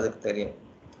பண்ணணும்னு சொல்லிட்டு அதுக்கு தெரியும்.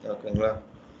 ஓகேங்களா?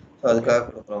 ஸோ அதுக்காக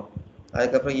கொடுக்குறோம்.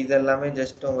 அதுக்கப்புறம் இது எல்லாமே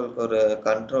ஜஸ்ட் உங்களுக்கு ஒரு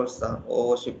கண்ட்ரோல்ஸ் தான்.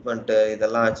 ஓவர் ஷிப்மெண்ட்டு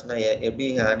இதெல்லாம் ஆச்சுன்னா எப்படி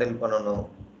ஹேண்டில் பண்ணணும்,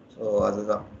 ஸோ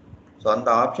அதுதான். ஸோ அந்த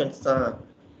ஆப்ஷன்ஸ் தான்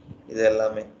இது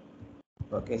எல்லாமே.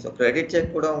 ஓகே. ஸோ கிரெடிட்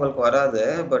செக் கூட உங்களுக்கு வராது,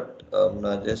 பட்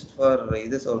நான் ஜஸ்ட் ஃபார்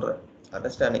இது சொல்கிறேன்,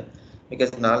 அண்டர்ஸ்டாண்டிங்.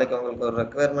 பிகாஸ் நாளைக்கு உங்களுக்கு ஒரு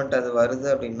ரெக்குவயர்மெண்ட் அது வருது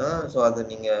அப்படின்னா ஸோ அது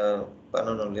நீங்கள்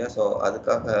பண்ணணும் இல்லையா, ஸோ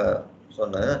அதுக்காக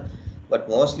சொன்னேன். பட்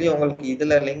மோஸ்ட்லி உங்களுக்கு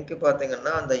இதில் லிங்க்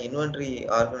பார்த்தீங்கன்னா அந்த இன்வென்ட்ரி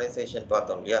ஆர்கனைசேஷன்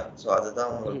பார்த்தோம் இல்லையா, ஸோ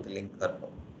அதுதான் உங்களுக்கு லிங்க்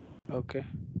இருக்கும். ஓகே.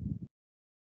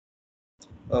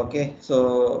 ஓகே. ஸோ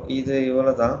இது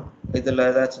இவ்வளோ தான். இதில்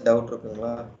ஏதாச்சும் டவுட்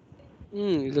இருக்குங்களா?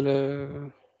 இதில்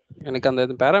எனக்கு அந்த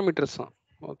இது பேராமீட்டர்ஸ் தான்.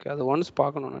 ஓகே, அது ஒன்ஸ்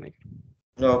பார்க்கணும்னு நினைக்கிறேன்.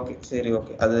 ஓகே, சரி,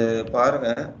 ஓகே. அது பாருங்க.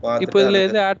 இப்போ பார்த்துட்டு இதில் அதுக்கு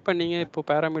எது ஆட் பண்ணீங்க? இப்போ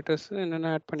பேராமீட்டர்ஸ்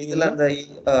என்னென்ன ஆட் பண்ணீங்க? இதில் அந்த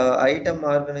ஐட்டம்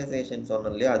ஆர்கனைசேஷன்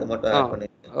சொன்னோம் இல்லையா, அது மட்டும் ஆட்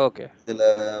பண்ணிருக்கேன். ஓகே. இதில்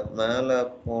மேலே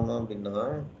போனோம் அப்படின்னா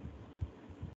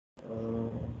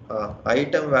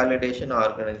ஐட்டம் வேலிடேஷன்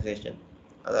ஆர்கனைசேஷன்,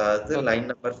 அதாவது லைன்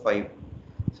நம்பர் 5.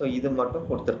 ஸோ இது மட்டும்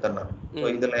கொடுத்துருக்கேன் நான். ஸோ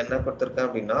இதில் என்ன கொடுத்துருக்கேன்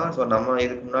அப்படின்னா, ஸோ நம்ம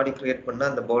இதுக்கு முன்னாடி கிரியேட் பண்ண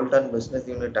அந்த போல்டான்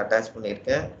பிஸ்னஸ் யூனிட் அட்டாச்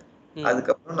பண்ணியிருக்கேன்.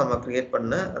 அதுக்கப்புறம் நம்ம கிரியேட்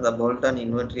பண்ண அந்த போல்டான்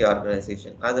இன்வென்ட்ரி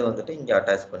ஆர்கனைசேஷன் அது வந்துட்டு இங்கே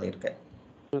அட்டாச் பண்ணியிருக்கேன்.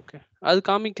 ஓகே. அது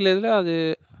காமிக்கல இதில், அது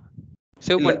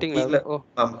சேவ் பண்ணிட்டீங்களா?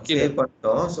 சேவ்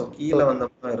பண்ணிட்டோம். ஸோ கீழே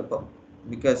வந்தோம்னா இருக்கும்,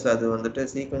 பிகாஸ் அது வந்துட்டு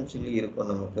சீக்வென்ஷியலி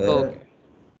இருக்கும் நமக்கு. ஓகே.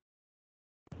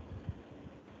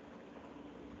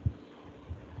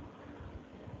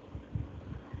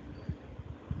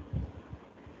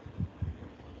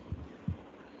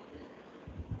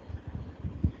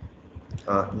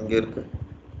 இங்கே இருக்கு.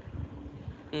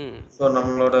 ஸோ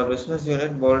நம்மளோட பிஸ்னஸ்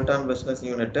யூனிட் போல்டான் பிஸ்னஸ்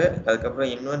யூனிட்டு,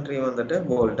 அதுக்கப்புறம் இன்வென்ட்ரி வந்துட்டு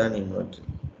போல்டான் இன்வென்ட்ரி.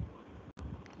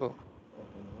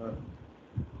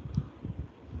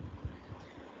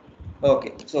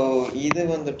 ஓகே. ஸோ இது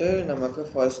வந்துட்டு நமக்கு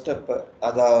ஃபர்ஸ்ட் ஸ்டெப்பு,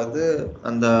 அதாவது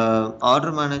அந்த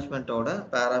ஆர்டர் மேனேஜ்மெண்ட்டோட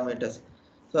பேராமீட்டர்ஸ்.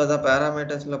 ஸோ அதான்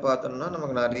பேராமீட்டர்ஸில் பார்த்தோம்னா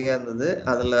நமக்கு நிறைய இருந்தது.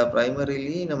 அதில்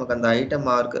ப்ரைமரிலி நமக்கு அந்த ஐட்டம்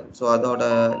மார்க், ஸோ அதோட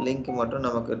லிங்க் மட்டும்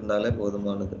நமக்கு இருந்தாலே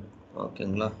போதுமானது.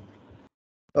 ஓகேங்களா?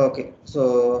 ஓகே. ஸோ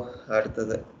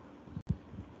அடுத்தது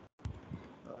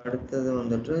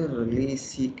வந்துட்டு release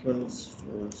sequence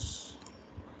rules.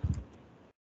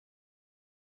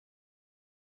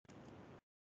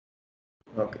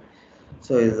 Okay.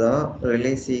 So இதுதான்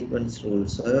ரிலீஸ் சீக்வென்ஸ்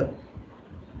ரூல்ஸு.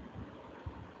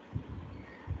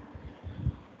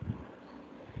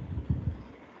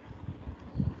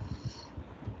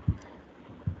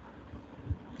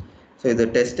 ஸோ இது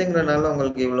டெஸ்டிங்கிறனால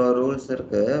உங்களுக்கு இவ்வளோ ரூல்ஸ்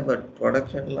இருக்கு. பட்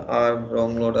ப்ரொடக்ஷனில்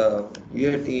உங்களோட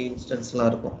யூஏடி இன்ஸ்டன்ஸ்லாம்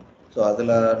இருக்கும். ஸோ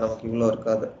அதில் நமக்கு இவ்வளோ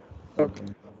இருக்காது. Okay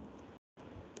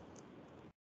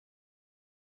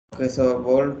okay. ஸோ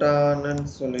போல்டான்னு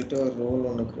சொல்லிட்டு ஒரு ரூல்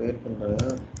ஒன்று கிரியேட்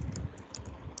பண்ணுறேன்.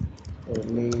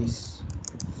 Release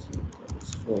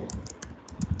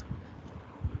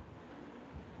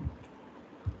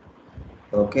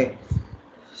okay.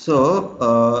 ஸோ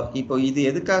இப்போ இது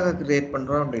எதுக்காக கிரியேட்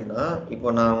பண்ணுறோம் அப்படின்னா, இப்போ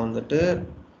நான் வந்துட்டு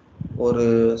ஒரு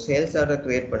சேல்ஸ் ஆர்டர்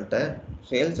கிரியேட் பண்ணிட்டேன்.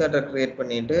 சேல்ஸ் ஆர்டர் கிரியேட்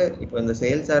பண்ணிட்டு இப்போ இந்த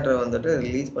சேல்ஸ் ஆர்டர் வந்துட்டு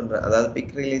ரிலீஸ் பண்ணுறேன். அதாவது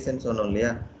பிக் ரிலீஸ்ன்னு சொன்னோம்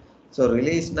இல்லையா? ஸோ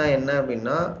ரிலீஸ்னா என்ன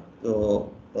அப்படின்னா, ஸோ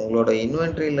உங்களோட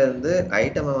இன்வென்ட்ரியிலேருந்து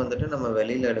ஐட்டமை வந்துட்டு நம்ம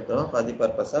வெளியில் எடுக்கிறோம் for the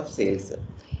purpose of sales.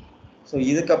 So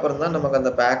இதுக்கப்புறம் தான் நமக்கு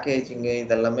அந்த பேக்கேஜிங்கு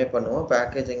இதெல்லாமே பண்ணுவோம்.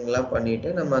 பேக்கேஜிங்லாம் பண்ணிவிட்டு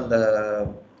நம்ம அந்த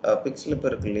பிக் ஸ்லிப்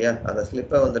இருக்கு இல்லையா, அந்த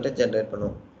ஸ்லிப்பை வந்துட்டு ஜென்ரேட்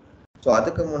பண்ணுவோம். ஸோ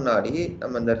அதுக்கு முன்னாடி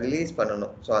நம்ம இந்த ரிலீஸ்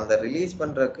பண்ணணும். ஸோ அந்த ரிலீஸ்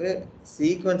பண்ணுறதுக்கு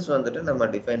சீக்வன்ஸ் வந்துட்டு நம்ம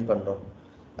டிஃபைன் பண்ணுறோம்.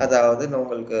 அதாவது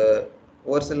உங்களுக்கு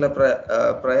ஒரு சில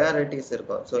ப்ரையாரிட்டிஸ்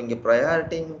இருக்கும். ஸோ இங்கே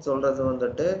ப்ரையாரிட்டின்னு சொல்கிறது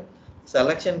வந்துட்டு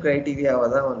செலெக்ஷன் க்ரைட்டீரியாவை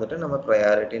தான் வந்துட்டு நம்ம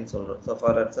ப்ரையாரிட்டின்னு சொல்கிறோம். ஸோ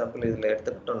ஃபார் எக்ஸாம்பிள் இதில்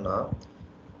எடுத்துக்கிட்டோம்னா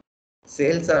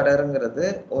சேல்ஸ் ஆர்டருங்கிறது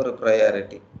ஒரு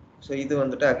ப்ரையாரிட்டி. ஸோ இது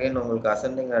வந்துட்டு அகைன் உங்களுக்கு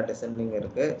அசெண்டிங் ஆர் டிசெண்டிங்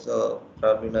இருக்குது. ஸோ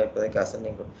ப்ராப்ளி நான் இப்போதைக்கு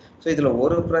அசெண்டிங். ஸோ இதில்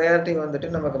ஒரு ப்ரையாரிட்டி வந்துட்டு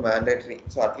நமக்கு மேண்டேட்ரி.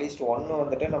 ஸோ அட்லீஸ்ட் ஒன்று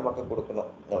வந்துட்டு நமக்கு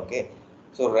கொடுக்கணும். ஓகே.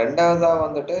 ஸோ ரெண்டாவதாக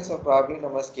வந்துட்டு ஸோ ப்ராப்ளி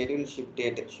நம்ம ஸ்கெடியூல் ஷிப்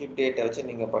டேட்டை வச்சு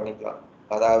நீங்கள் பண்ணிக்கலாம்.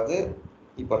 அதாவது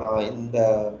இப்போ நான் இந்த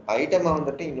ஐட்டமை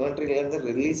வந்துட்டு இன்வென்ட்ரியிலேருந்து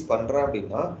ரிலீஸ் பண்ணுறேன்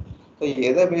அப்படின்னா, ஸோ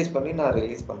எதை பேஸ் பண்ணி நான்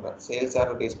ரிலீஸ் பண்ணுறேன்? சேல்ஸ்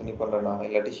ஆர்டர் பேஸ் பண்ணி பண்ணுறேன்னா,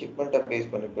 இல்லாட்டி ஷிப்மெண்ட்டை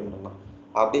பேஸ் பண்ணி பண்ணுறேன்னா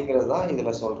அப்படிங்கிறது தான்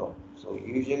இதில் சொல்கிறோம். ஸோ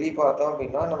யூஸ்வலி பார்த்தோம்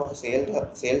அப்படின்னா நமக்கு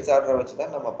சேல்ஸ் ஆர்டரை வச்சு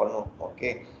தான் நம்ம பண்ணுவோம். ஓகே.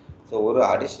 ஸோ ஒரு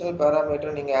அடிஷ்னல்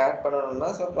பேராமீட்டர் நீங்கள் ஆட் பண்ணணும்னா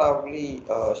ஸோ ப்ராப்ளி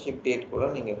ஷிப் டேட் கூட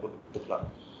நீங்கள் கொடுத்துக்கலாம்.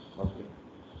 ஓகே.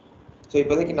 ஸோ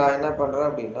இப்போதைக்கு நான் என்ன பண்ணுறேன்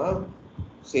அப்படின்னா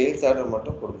சேல்ஸ் ஆர்டர்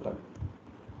மட்டும் கொடுக்குறேன்.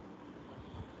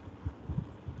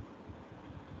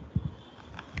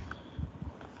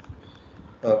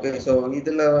 ஓகே. ஸோ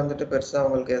இதில் வந்துட்டு பெருசாக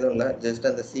உங்களுக்கு எதுவும் இல்லை,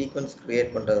 ஜஸ்ட் அந்த சீக்வன்ஸ்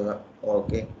கிரியேட் பண்ணுறது தான்.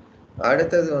 ஓகே.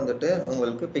 அடுத்தது வந்துட்டு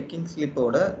உங்களுக்கு picking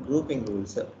ஸ்லிப்போட grouping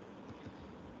rules.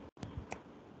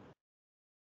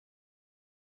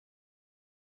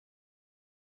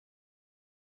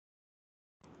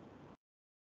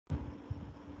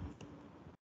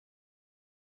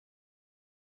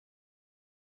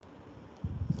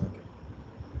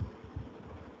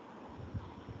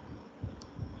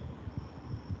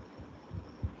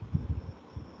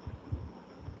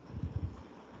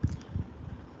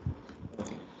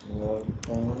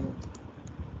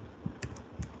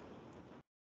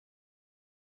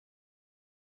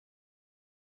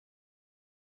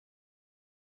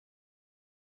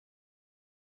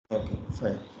 Okay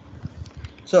fine.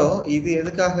 So இது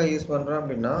எதுக்காக யூஸ் பண்ணுறோம்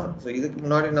அப்படின்னா, ஸோ இதுக்கு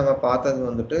முன்னாடி நம்ம பார்த்தது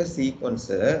வந்துட்டு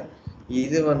சீக்வன்ஸு.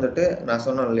 இது வந்துட்டு நான்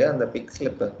சொன்னேன் இல்லையா அந்த பிக்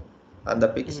ஸ்லிப்பு. அந்த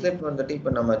பிக் ஸ்லிப் வந்துட்டு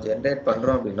இப்போ நம்ம ஜென்ரேட்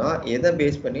பண்ணுறோம் அப்படின்னா எதை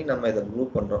பேஸ் பண்ணி நம்ம இதை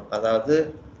குரூப் பண்ணுறோம். அதாவது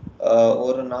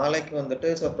ஒரு நாளைக்கு வந்துட்டு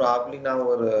ஸோ ப்ராப்ளி நான்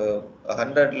ஒரு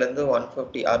 100லேருந்து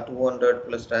 150 ஆர் 200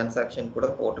 ப்ளஸ் டிரான்சாக்ஷன் கூட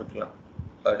போட்டிருக்கலாம்,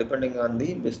 டிபெண்டிங் ஆன் தி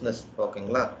பிஸ்னஸ்.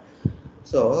 ஓகேங்களா.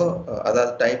 ஸோ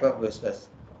அதாவது type of business.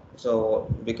 So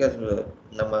because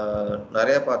நம்ம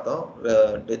நிறைய பார்த்தோம்,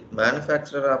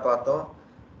 மேனுஃபேக்சரராக பார்த்தோம்,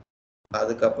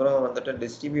 அதுக்கப்புறம் வந்துட்டு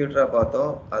டிஸ்ட்ரிபியூட்டராக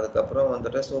பார்த்தோம், அதுக்கப்புறம்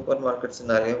வந்துட்டு சூப்பர் மார்க்கெட்ஸ்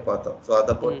நிறைய பார்த்தோம். ஸோ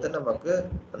அதை பொறுத்து நமக்கு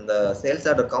அந்த சேல்ஸ்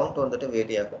ஆர்டர் கவுண்ட் வந்துட்டு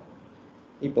வேரி ஆகும்.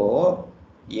 இப்போது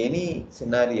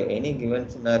எனி கிவன்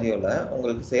சினாரியோவில்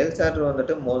உங்களுக்கு சேல்ஸ் ஆர்டர்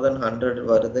வந்துட்டு மோர் தென் 100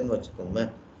 வருதுன்னு வச்சுக்கோங்க.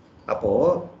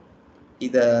 அப்போது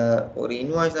இதை ஒரு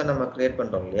இன்வாய்ஸாக நம்ம கிரியேட்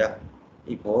பண்ணுறோம் இல்லையா.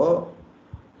 இப்போது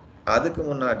அதுக்கு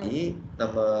முன்னாடி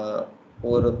நம்ம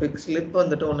ஒரு பிக் ஸ்லிப்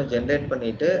வந்துட்டு ஒன்று ஜென்ரேட்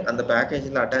பண்ணிட்டு அந்த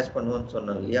பேக்கேஜில் அட்டாச் பண்ணுவோம்னு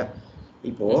சொன்னோம் இல்லையா.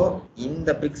 இப்போ இந்த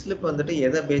பிக் ஸ்லிப் வந்துட்டு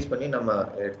எதை பேஸ் பண்ணி நம்ம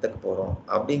எடுத்துக்க போறோம்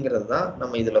அப்படிங்கிறது தான்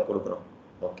நம்ம இதுல கொடுக்குறோம்.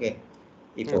 ஓகே.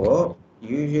 இப்போ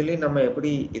யூஸ்வலி நம்ம எப்படி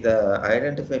இதை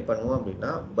ஐடென்டிஃபை பண்ணுவோம்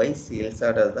அப்படின்னா பை சேல்ஸ்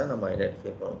ஆர்டர் தான் நம்ம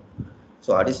ஐடென்டிஃபை பண்ணுவோம். ஸோ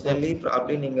அடிஷ்னலி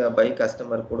ப்ராப்ளி நீங்க பை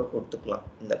கஸ்டமர் கூட கொடுத்துக்கலாம்,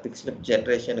 இந்த பிக் ஸ்லிப்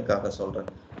ஜென்ரேஷனுக்காக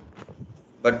சொல்றேன்.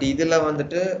 பட் இதுல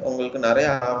வந்துட்டு உங்களுக்கு நிறைய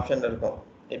ஆப்ஷன் இருக்கும்.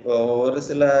 இப்போ ஒரு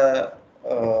சில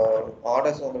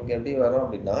ஆர்டர்ஸ் உங்களுக்கு எப்படி வரும்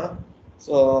அப்படின்னா,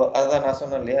 ஸோ அதுதான் நான்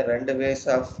சொன்னேன் இல்லையா, 2 ways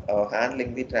of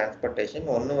handling the transportation.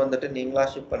 ஒன்று வந்துட்டு நீங்களா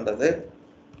ஷிப் பண்ணுறது,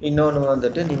 இன்னொன்று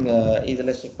வந்துட்டு நீங்கள்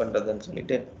இதில் ஷிப் பண்ணுறதுன்னு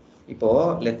சொல்லிட்டு.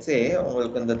 இப்போது லெட்ஸே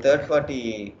உங்களுக்கு இந்த தேர்ட் பார்ட்டி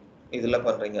இதில்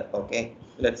பண்ணுறீங்க. ஓகே.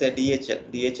 லெட்ஸே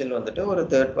டிஹெச்எல் வந்துட்டு ஒரு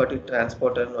தேர்ட் பார்ட்டி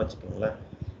டிரான்ஸ்போர்ட்டர்னு வச்சுக்கோங்களேன்.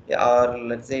 ஆர்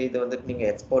லெட்ஸே இது வந்துட்டு நீங்கள்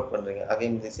எக்ஸ்போர்ட் பண்ணுறீங்க.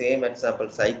 அகைன் இந்த சேம் எக்ஸாம்பிள்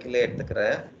சைக்கிளே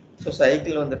எடுத்துக்கிறேன். ஸோ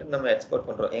சைக்கிள் வந்துட்டு நம்ம எக்ஸ்போர்ட்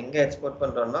பண்ணுறோம். எங்கே எக்ஸ்போர்ட்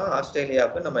பண்ணுறோம்னா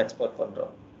ஆஸ்திரேலியாவுக்கு நம்ம எக்ஸ்போர்ட்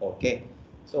பண்ணுறோம். ஓகே.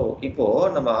 ஸோ இப்போ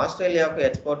நம்ம ஆஸ்திரேலியாவுக்கு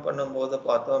எக்ஸ்போர்ட் பண்ணும்போது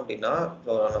பார்த்தோம் அப்படின்னா,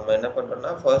 ஸோ நம்ம என்ன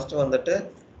பண்றோம்னா ஃபர்ஸ்ட் வந்துட்டு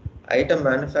ஐட்டம்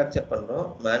மேனுஃபேக்சர் பண்றோம்.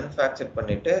 மேனுஃபேக்சர்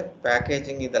பண்ணிட்டு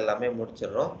பேக்கேஜிங் இதெல்லாமே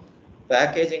முடிச்சிடுறோம்.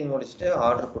 பேக்கேஜிங் முடிச்சுட்டு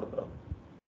ஆர்டர் கொடுக்குறோம்.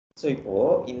 ஸோ இப்போ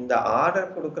இந்த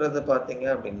ஆர்டர் கொடுக்கறது பார்த்தீங்க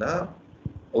அப்படின்னா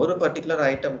ஒரு பர்டிகுலர்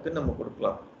ஐட்டம்க்கு நம்ம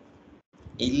கொடுக்கலாம்,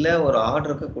 இல்ல ஒரு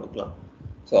ஆர்டருக்கு கொடுக்கலாம்.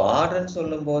 ஸோ ஆர்டர்ன்னு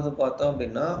சொல்லும்போது பார்த்தோம்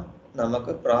அப்படின்னா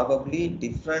நமக்கு ப்ராபப்ளி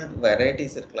டிஃப்ரெண்ட்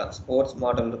வெரைட்டிஸ் இருக்கலாம். ஸ்போர்ட்ஸ்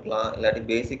மாடல் இருக்கலாம், இல்லாட்டி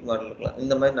பேசிக் மாடல் இருக்கலாம்,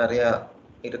 இந்த மாதிரி நிறையா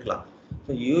இருக்கலாம்.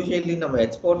 ஸோ யூஸ்வலி நம்ம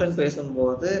எக்ஸ்போர்ட்னு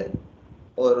பேசும்போது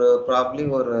ஒரு ப்ராப்ளி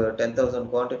ஒரு 10,000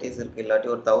 குவான்டிட்டிஸ் இருக்குது, இல்லாட்டி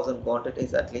ஒரு 1000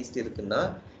 குவான்டிட்டிஸ் அட்லீஸ்ட் இருக்குன்னா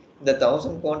இந்த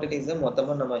 1000 குவான்டிட்டிஸை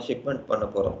மொத்தமாக நம்ம ஷிப்மெண்ட் பண்ண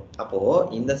போகிறோம். அப்போது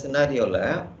இந்த சினாரியோவில்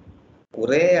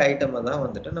ஒரே ஐட்டமை தான்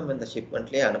வந்துட்டு நம்ம இந்த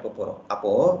ஷிப்மெண்ட்லேயே அனுப்ப போகிறோம்.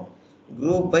 அப்போது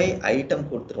குரூப் பை ஐட்டம்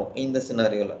கொடுத்துருவோம் இந்த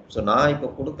சினாரியோவில். ஸோ நான் இப்போ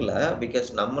கொடுக்கல, பிகாஸ்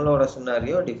நம்மளோட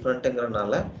சினாரியோ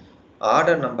டிஃப்ரெண்ட்டுங்கிறனால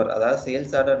ஆர்டர் நம்பர், அதாவது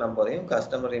சேல்ஸ் ஆர்டர் நம்பரையும்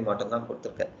கஸ்டமரையும் மட்டும்தான்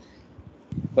கொடுத்துருக்கேன்.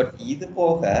 பட் இது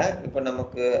போக இப்போ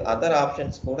நமக்கு அதர்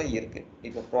ஆப்ஷன்ஸ் கூட இருக்குது.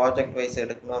 இப்போ ப்ராஜெக்ட் வைஸ்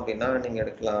எடுக்கணும் அப்படின்னா நீங்கள்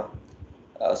எடுக்கலாம்.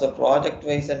 So project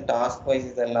wise and task wise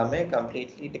இது எல்லாமே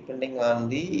completely depending on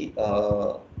the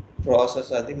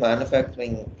process, அது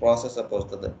மேனுஃபேக்சரிங் ப்ராசஸை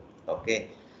பொறுத்தது. ஓகே,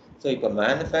 ஸோ இப்போ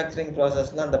மேனுஃபேக்சரிங்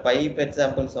ப்ராசஸ்னால் அந்த பைப்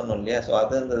எக்ஸாம்பிள் சொன்னோம் இல்லையா, ஸோ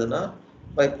அது இருந்ததுன்னா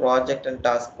பை ப்ராஜெக்ட் அண்ட்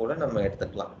டாஸ்க் கூட நம்ம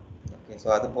எடுத்துக்கலாம். ஓகே, ஸோ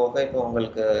அது போக இப்போ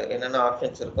உங்களுக்கு என்னென்ன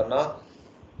ஆப்ஷன்ஸ் இருக்குன்னா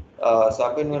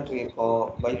சப் இன்வென்ட்ரி இருக்கும்,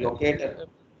 பை லொகேட்டட்.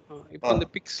 இப்போ இந்த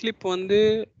பிக் ஸ்லிப் வந்து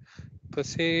இப்போ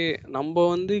நம்ம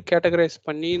வந்து கேட்டகரைஸ்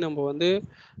பண்ணி நம்ம வந்து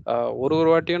ஒரு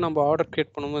வாட்டியும் நம்ம ஆர்டர்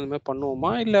கிரியேட் பண்ணும்போது இந்த மாதிரி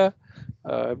பண்ணுவோமா, இல்லை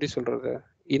எப்படி சொல்றது,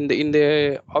 இந்த இந்த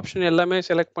ஆப்ஷன் எல்லாமே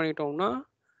செலக்ட் பண்ணிட்டோம்னா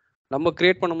நம்ம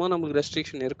கிரியேட் பண்ணும்போது நம்மளுக்கு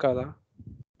ரெஸ்ட்ரிக்ஷன் இருக்காதா?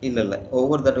 இல்லை,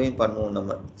 ஒவ்வொரு தடவையும் பண்ணுவோம்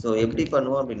நம்ம. ஸோ எப்படி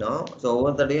பண்ணுவோம் அப்படின்னா, ஸோ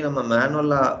ஒவ்வொரு தடவையும் நம்ம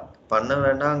மேனுவலாக பண்ண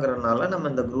வேண்டாங்கிறனால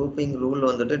நம்ம இந்த குரூப்பிங் ரூல்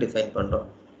வந்துட்டு டிஃபைன் பண்ணுறோம்.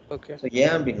 ஓகே, ஸோ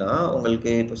ஏன் அப்படின்னா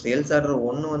உங்களுக்கு இப்போ சேல்ஸ் ஆர்டர்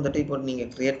 1 வந்துட்டு இப்போ நீங்கள்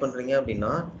கிரியேட் பண்ணுறீங்க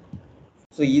அப்படின்னா,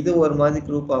 ஸோ இது ஒரு மாதிரி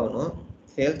குரூப் ஆகணும்.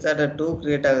 சேல்ஸ் ஆர்டர் 2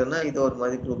 கிரியேட் ஆகுதுன்னா இது ஒரு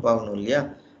மாதிரி குரூப் ஆகணும் இல்லையா.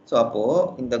 ஸோ அப்போது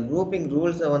இந்த குரூப்பிங்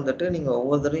ரூல்ஸை வந்துட்டு நீங்கள்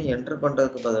ஒவ்வொரு தடவையும் என்டர்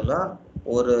பண்ணுறதுக்கு பதிலாக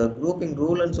ஒரு குரூப்பிங்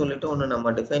ரூல்னு சொல்லிட்டு ஒன்று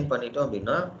நம்ம டிஃபைன் பண்ணிட்டோம்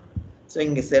அப்படின்னா, ஸோ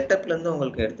இங்கே செட்டப்லேருந்து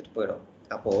உங்களுக்கு எடுத்துகிட்டு போயிடும்.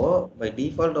 அப்போது பை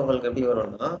டிஃபால்ட் உங்களுக்கு எப்படி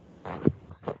வரும்னா,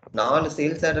 4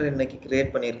 சேல்ஸ் ஆர்டர் இன்னைக்கு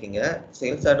கிரியேட் பண்ணியிருக்கீங்க.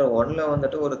 சேல்ஸ் ஆர்டர் 1ல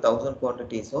வந்துட்டு ஒரு 1000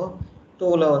 குவான்டிட்டிஸும்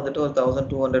 2ல வந்துட்டு ஒரு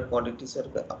 1200 குவான்டிட்டிஸும்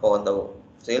இருக்குது. அப்போ அந்த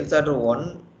சேல்ஸ் ஆர்டர் 1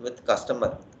 வித்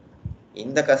கஸ்டமர்,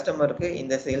 இந்த கஸ்டமருக்கு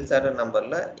இந்த சேல்ஸ் ஆர்டர்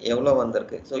நம்பரில் எவ்வளோ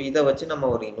வந்திருக்கு, ஸோ இதை வச்சு நம்ம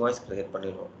ஒரு இன்வாய்ஸ் கிரியேட்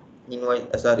பண்ணிடுவோம்.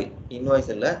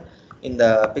 இன்வாய்ஸ் இல்லை, இந்த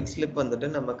பிக் ஸ்லிப் வந்துட்டு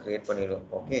நம்ம கிரியேட் பண்ணிடுவோம்.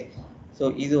 ஓகே, ஸோ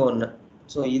இது ஒன்று.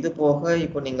 ஸோ இது போக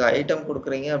இப்போ நீங்கள் ஐட்டம்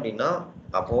கொடுக்குறீங்க அப்படின்னா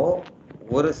அப்போது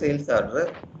ஒரு சேல்ஸ் ஆர்டரு,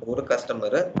 ஒரு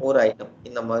கஸ்டமரு, ஒரு ஐட்டம்,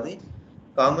 இந்த மாதிரி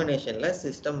காம்பினேஷனில்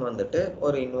சிஸ்டம் வந்துட்டு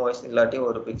ஒரு இன்வாய்ஸ் இல்லாட்டி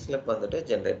ஒரு பிக் ஸ்லிப் வந்துட்டு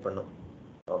ஜென்ரேட் பண்ணும்.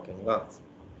 ஓகேங்களா.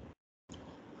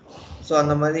 ஸோ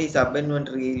அந்த மாதிரி சப்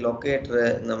இன்வென்ட்ரி, லொக்கேட்ரு,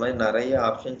 இந்த மாதிரி நிறைய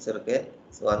ஆப்ஷன்ஸ் இருக்குது.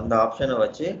 ஸோ அந்த ஆப்ஷனை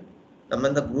வச்சு நம்ம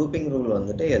இந்த குரூப்பிங் ரூல்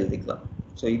வந்துட்டு எழுதிக்கலாம்.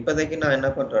 ஸோ இப்போதைக்கு நான் என்ன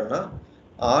பண்ணுறேன்னா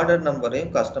ஆர்டர்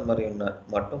நம்பரையும் கஸ்டமரையும்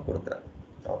மட்டும் கொடுக்குறேன்.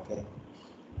 ஓகே,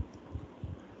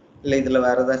 இல்லை இதில்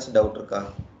வேறு ஏதாச்சும் டவுட் இருக்கா?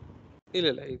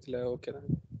 இல்லை இதில் ஓகே தான்.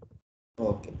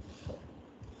 ஓகே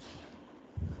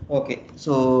ஓகே,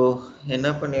 ஸோ என்ன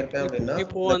பண்ணியிருக்கேன் அப்படின்னா,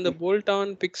 இப்போ அந்த போல்ட் ஆன்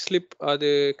பிக் ஸ்லிப் அது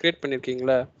கிரியேட்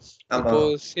பண்ணியிருக்கீங்களா? இப்போ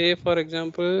ஃபார்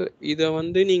எக்ஸாம்பிள் இதை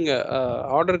வந்து நீங்கள்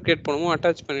ஆர்டர் கிரியேட் பண்ணும்போது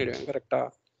அட்டாச் பண்ணிடுவேன், கரெக்டா?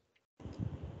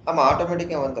 ஆமாம்,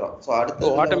 ஆட்டோமேட்டிக்காக வந்துடும். ஸோ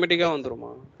அடுத்தது ஆட்டோமேட்டிக்காக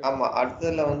வந்துருமா? ஆமாம்,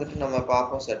 அடுத்ததில் வந்துட்டு நம்ம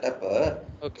பார்ப்போம் செட்டப்பு.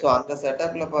 ஸோ அந்த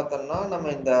செட்டப்பில் பார்த்தோம்னா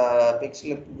நம்ம இந்த பிக்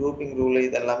ஸ்லிப், குரூப்பிங் ரூல்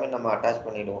இதெல்லாமே நம்ம அட்டாச்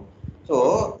பண்ணிடுவோம். ஸோ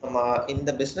நம்ம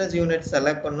இந்த பிஸ்னஸ் யூனிட்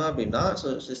செலக்ட் பண்ணோம் அப்படின்னா, ஸோ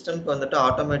சிஸ்டம்க்கு வந்துட்டு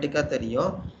ஆட்டோமேட்டிக்காக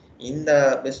தெரியும் இந்த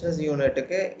பிஸ்னஸ்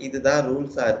யூனிட்டுக்கு இதுதான்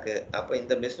ரூல்ஸாக இருக்குது. அப்போ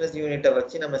இந்த பிஸ்னஸ் யூனிட்டை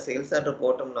வச்சு நம்ம சேல்ஸ் ஆர்டர்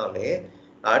போட்டோம்னாலே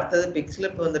அடுத்தது பிக்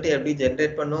ஸ்லிப் வந்துட்டு எப்படி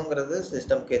ஜென்ரேட் பண்ணுங்கிறது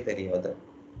சிஸ்டம்க்கே தெரியும். அது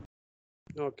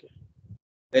ஓகே,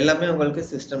 எல்லாமே உங்களுக்கு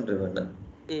சிஸ்டம் ட்ரிவன்.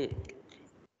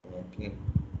 ஓகே,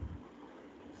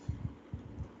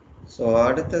 ஸோ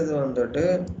அடுத்தது வந்துட்டு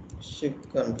ship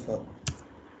confirm,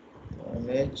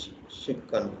 manage ship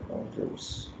confirm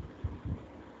rules.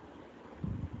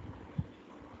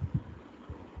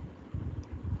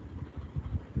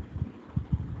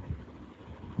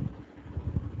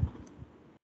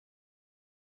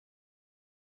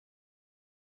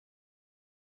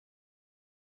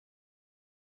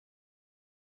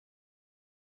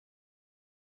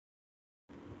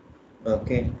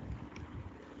 Okay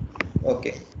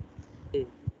okay,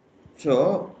 so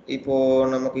இப்போது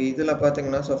நமக்கு இதில்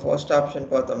பார்த்தீங்கன்னா, ஸோ ஃபர்ஸ்ட் ஆப்ஷன்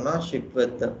பார்த்தோம்னா ஷிப்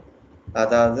வித்,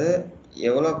 அதாவது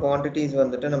எவ்வளோ குவான்டிட்டிஸ்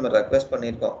வந்துட்டு நம்ம ரெக்வெஸ்ட்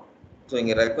பண்ணியிருக்கோம். ஸோ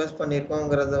இங்கே ரெக்வஸ்ட்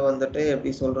பண்ணியிருக்கோங்கிறத வந்துட்டு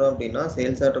எப்படி சொல்கிறோம் அப்படின்னா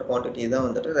சேல்ஸ் ஆர்டர் குவான்டிட்டி தான்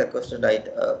வந்துட்டு requested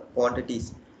quantities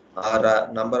R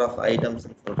number of items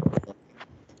சொல்கிறோம்.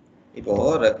 இப்போ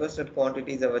ரெக்வஸ்டட்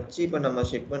குவான்டிட்டிஸை வச்சு இப்போ நம்ம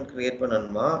ஷிப்மெண்ட் கிரியேட்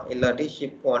பண்ணணுமா இல்லாட்டி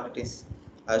ஷிப்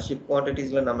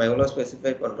குவான்டிட்டிஸில் நம்ம எவ்வளோ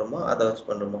ஸ்பெசிஃபை பண்ணுறோமோ அதை வச்சு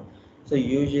பண்ணுறோமோ. ஸோ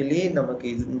யூஸ்வலி நமக்கு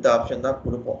இந்த ஆப்ஷன் தான்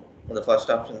கொடுப்போம், இந்த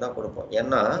ஃபர்ஸ்ட் ஆப்ஷன் தான் கொடுப்போம்.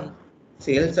 ஏன்னா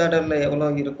சேல்ஸ் ஆர்டரில் எவ்வளோ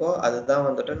இருக்கோ அதுதான்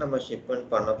வந்துட்டு நம்ம ஷிப்மெண்ட்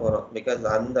பண்ண போகிறோம். பிகாஸ்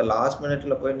அந்த லாஸ்ட்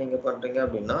மினிட்ல போய் நீங்கள் பண்ணுறீங்க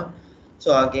அப்படின்னா ஸோ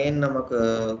அகெயின் நமக்கு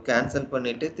கேன்சல்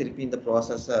பண்ணிவிட்டு திருப்பி இந்த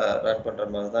ப்ராசஸை ரன் பண்ணுற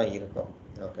மாதிரி தான் இருக்கும்.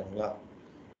 ஓகேங்களா?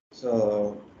 ஸோ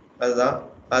அதுதான்.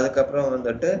 அதுக்கப்புறம்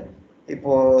வந்துட்டு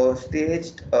இப்போ ஸ்டேஜ்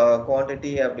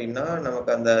குவான்டிட்டி அப்படின்னா நமக்கு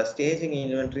அந்த ஸ்டேஜிங்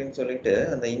இன்வென்ட்ரின்னு சொல்லிட்டு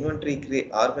அந்த இன்வென்ட்ரி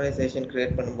ஆர்கனைசேஷன்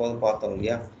கிரியேட் பண்ணும்போது பார்த்தோம்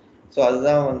இல்லையா? ஸோ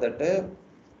அதுதான் வந்துட்டு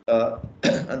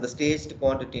அந்த ஸ்டேஜ்டு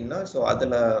குவான்டிட்டின்னா ஸோ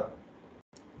அதில்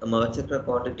நம்ம வச்சிருக்கிற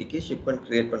குவான்டிட்டிக்கு ஷிப்மெண்ட்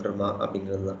கிரியேட் பண்ணுறோமா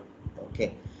அப்படிங்கிறது தான். ஓகே.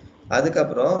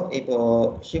 அதுக்கப்புறம் இப்போ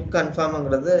ஷிப்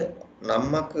கன்ஃபார்ம்ங்கிறது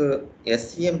நமக்கு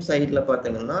எஸ்சிஎம் சைடில்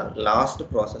பார்த்தீங்கன்னா லாஸ்ட்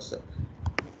ப்ராசஸ்.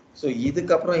 ஸோ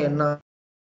இதுக்கப்புறம் என்ன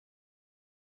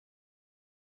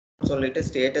சொல்லிட்டு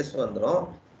ஸ்டேட்டஸ் வந்துடும்.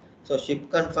 ஸோ ஷிப்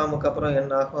கன்ஃபார்முக்கு அப்புறம்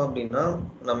என்ன ஆகும் அப்படின்னா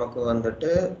நமக்கு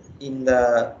வந்துட்டு இந்த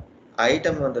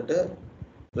ஐட்டம் வந்துட்டு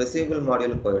ரிசீவபிள்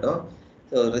மாடியூல் போயிடும்.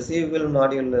 ஸோ ரிசீவபிள்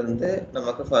மாடியூல்லேருந்து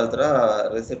நமக்கு ஃபர்தராக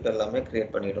ரெசிப்ட் எல்லாமே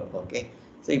கிரியேட் பண்ணிடும். ஓகே.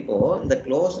 ஸோ இப்போது இந்த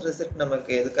க்ளோஸ் ரெசிப்ட்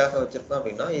நமக்கு எதுக்காக வச்சுருக்கோம்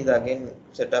அப்படின்னா இது அகைன்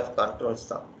செட் ஆஃப் கண்ட்ரோல்ஸ்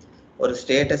தான், ஒரு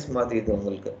ஸ்டேட்டஸ் மாதிரி இது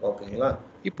உங்களுக்கு. ஓகேங்களா?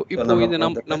 இப்போ இது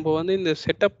நம்ம வந்து இந்த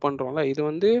செட்டப் பண்றோம்ல, இது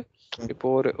வந்து இப்போ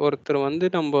ஒருத்தர் வந்து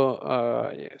நம்ம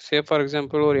சே ஃபார்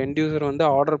எக்ஸாம்பிள் ஒரு எண்ட் யூசர் வந்து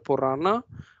ஆர்டர் போடுறான்னா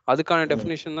அதுக்கான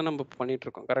டெஃபினிஷன் தான் நம்ம பண்ணிட்டு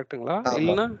இருக்கோம். கரெக்ட்டுங்களா?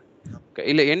 இல்லைன்னா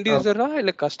இல்ல எண்ட் யூசரா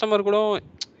இல்ல கஸ்டமர் கூட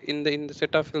இந்த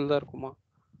செட் ஆஃப் ஃபீல் தான் இருக்குமா?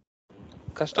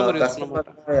 கஸ்டமர் யூஸ் பண்ண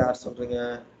மாட்டாங்க. யார் சொல்றீங்க?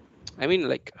 ஐ மீன்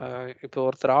லைக் இப்போ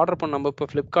ஒருத்தர் ஆர்டர் பண்ண நம்ம இப்போ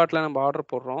ஃப்ளிப்கார்ட்ல நம்ம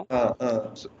ஆர்டர் போடுறோம்.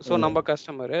 ஸோ நம்ம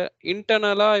கஸ்டமரு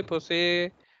இன்டர்னலா இப்போ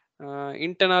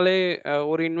இன்டர்னலே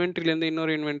ஒரு இன்வென்ட்ரில இருந்து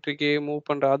இன்னொரு இன்வென்ட்ரிக்கு மூவ்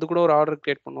பண்ற அது கூட ஒரு ஆர்டர்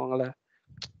கிரியேட் பண்ணுவாங்கல்ல.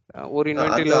 ஒரு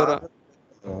இன்வென்ட்ரில ஒரு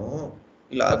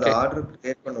இல்ல அது ஆர்டர்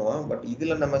கிரியேட் பண்ணுவோம். பட்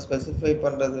இதுல நம்ம ஸ்பெசிஃபை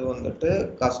பண்றது வந்துட்டு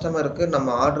கஸ்டமருக்கு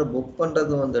நம்ம ஆர்டர் புக்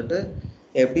பண்றது வந்துட்டு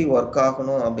எப்படி ஒர்க்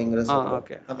ஆகணும் அப்படிங்கறது சொல்றோம்.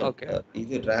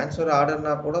 இது டிரான்ஸ்ஃபர்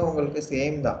ஆர்டர்னா கூட உங்களுக்கு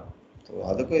சேம் தான்.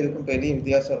 அதுக்கும் இதுக்கும் பெரிய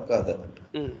வித்தியாசம் இருக்காது.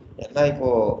 ஏன்னா இப்போ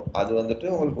அது வந்துட்டு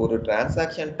உங்களுக்கு ஒரு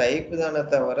டிரான்சாக்ஷன் டைப் தானே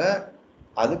தவிர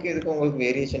அதுக்கு இதுக்கு உங்களுக்கு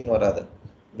வேரியேஷன் வராது.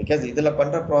 பிகாஸ் இதுல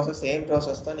பண்ற ப்ராசஸ் சேம்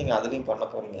ப்ராசஸ் தான் நீங்க அதுலயும் பண்ண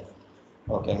போறீங்க.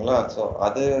 ஓகேங்களா? ஸோ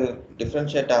அது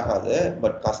டிஃப்ரென்ஷியேட் ஆகாது.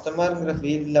 பட் கஸ்டமருங்கிற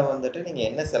ஃபீல்டில் வந்துட்டு நீங்கள்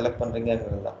என்ன செலக்ட்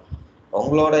பண்ணுறீங்கிறது தான்.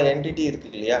 உங்களோட என்டிட்டி இருக்கு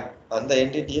இல்லையா, அந்த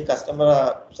என்டிட்டியை கஸ்டமராக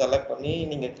செலக்ட் பண்ணி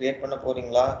நீங்கள் கிரியேட் பண்ண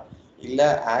போகிறீங்களா, இல்லை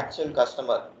ஆக்சுவல்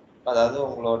கஸ்டமர் அதாவது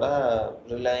உங்களோட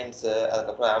ரிலையன்ஸு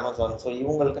அதுக்கப்புறம் அமேசான் ஸோ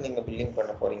இவங்களுக்கு நீங்கள் பில்லிங்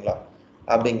பண்ண போகிறீங்களா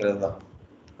அப்படிங்கிறது தான்.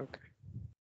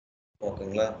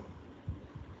 ஓகேங்களா?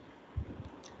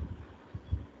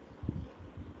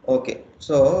 ஓகே.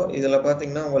 ஸோ இதில்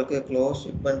பார்த்தீங்கன்னா உங்களுக்கு க்ளோஸ்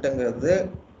ஷிப்மெண்ட்டுங்கிறது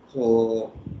ஸோ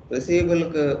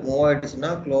ரிசீவபிளுக்கு மூவ் ஆகிடுச்சுன்னா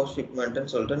க்ளோஸ்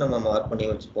ஷிப்மெண்ட்டுன்னு சொல்லிட்டு நம்ம மார்க் பண்ணி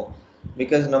வச்சுப்போம்.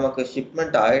 பிகாஸ் நமக்கு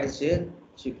ஷிப்மெண்ட் ஆகிடுச்சு,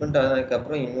 ஷிப்மெண்ட்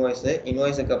ஆனதுக்கப்புறம்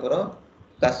இன்வாய்ஸுக்கு அப்புறம்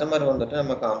கஸ்டமர் வந்துட்டு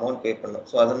நமக்கு அமௌண்ட் பே பண்ணணும்.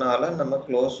 ஸோ அதனால் நம்ம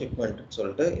க்ளோஸ் ஷிப்மெண்ட்டுன்னு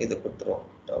சொல்லிட்டு இது கொடுத்துருவோம்.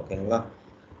 ஓகேங்களா?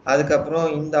 அதுக்கப்புறம்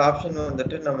இந்த ஆப்ஷன்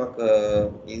வந்துட்டு நமக்கு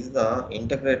இதுதான்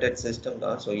இன்டகிரேட்டட் சிஸ்டம்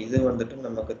தான். ஸோ இது வந்துட்டு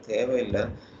நமக்கு தேவையில்லை.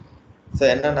 ஸோ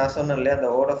என்ன நான் சொன்னேன் இல்லையா அந்த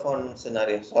வோடஃபோன்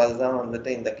சினாரியோ, ஸோ அதுதான் வந்துட்டு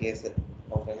இந்த கேஸு.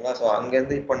 ஓகேங்களா? ஸோ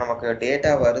அங்கேருந்து இப்போ நமக்கு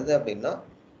டேட்டா வருது அப்படின்னா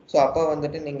ஸோ அப்போ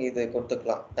வந்துட்டு நீங்கள் இது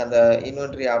கொடுத்துக்கலாம். அந்த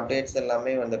இன்வென்ட்ரி அப்டேட்ஸ்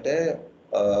எல்லாமே வந்துட்டு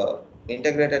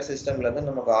இன்டகிரேட்டட் சிஸ்டம்லேருந்து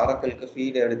நமக்கு ஆரக்கிளுக்கு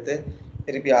ஃபீட் எடுத்து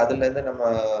திருப்பி அதுலேருந்து நம்ம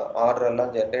ஆர்டர்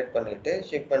எல்லாம் ஜென்ரேட் பண்ணிவிட்டு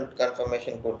ஷிப்மெண்ட்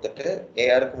கன்ஃபர்மேஷன் கொடுத்துட்டு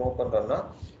ஏஆருக்கு மூவ் பண்ணுறோம்னா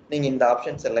நீங்கள் இந்த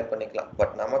ஆப்ஷன் செலக்ட் பண்ணிக்கலாம்.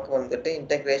 பட் நமக்கு வந்துட்டு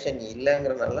இன்டகிரேஷன்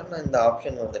இல்லைங்கிறனால நான் இந்த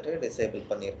ஆப்ஷன் வந்துட்டு டிசேபிள்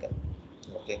பண்ணியிருக்கேன்.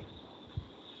 ஓகே.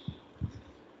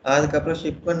 அதுக்கப்புறம்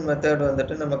ஷிப்மெண்ட் மெத்தட்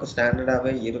வந்துட்டு நமக்கு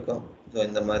ஸ்டாண்டர்டாகவே இருக்கும். ஸோ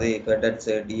இந்த மாதிரி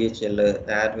கிரெடிட்ஸு, டிஹெச்எல்,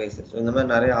 ஏர்வேஸ் ஸோ இந்த மாதிரி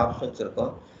நிறைய ஆப்ஷன்ஸ்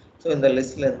இருக்கும். ஸோ இந்த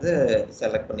லிஸ்ட்லேருந்து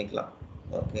செலக்ட் பண்ணிக்கலாம்.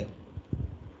 ஓகே.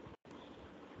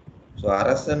 ஸோ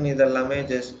அரசன் இதெல்லாமே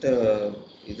ஜஸ்ட்டு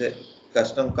இது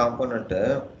கஸ்டம் காம்போனண்ட்டு.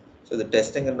 ஸோ இது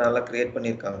டெஸ்ட்டுங்கிறனால க்ரியேட்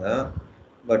பண்ணியிருக்காங்க.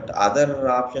 But other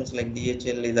options like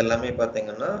DHL இதெல்லாமே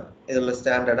பார்த்தீங்கன்னா இதில்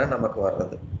ஸ்டாண்டர்டாக நமக்கு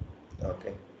வர்றது.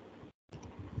 ஓகே.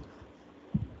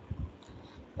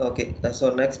 ஓகே. ஸோ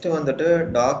நெக்ஸ்ட் வந்துட்டு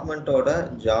டாக்குமெண்ட்டோட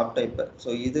ஜாப் டைப்பு. ஸோ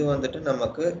இது வந்துட்டு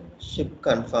நமக்கு ஷிப்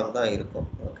கன்ஃபார்ம் தான் இருக்கும்.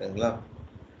 ஓகேங்களா?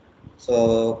 ஸோ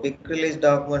பிக் ரிலீஸ்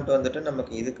டாக்குமெண்ட் வந்துட்டு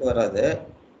நமக்கு இதுக்கு வராது.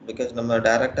 பிகாஸ் நம்ம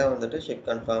டைரெக்டாக வந்துட்டு ஷிப்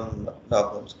கன்ஃபார்ம்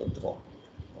டாக்குமெண்ட்ஸ் கொடுத்துருவோம்.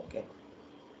 Okay.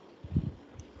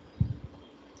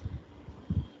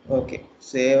 Okay,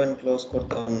 save and close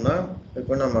கொடுத்தோம்னா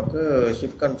இப்போ நமக்கு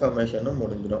ஷிப் கன்ஃபர்மேஷனும்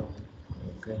முடிஞ்சிடும்.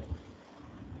 Okay,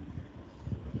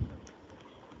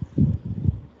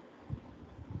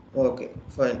 okay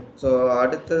fine. ஸோ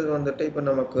அடுத்தது வந்துட்டு இப்போ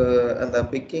நமக்கு அந்த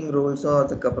பிக்கிங் ரூல்ஸும்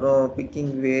அதுக்கப்புறம்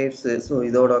பிக்கிங் வேவ்ஸு, ஸோ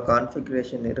இதோட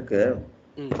கான்ஃபிகரேஷன் இருக்கு.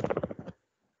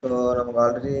 ஸோ நமக்கு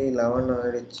ஆல்ரெடி 11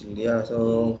 ஆயிடுச்சு இல்லையா? ஸோ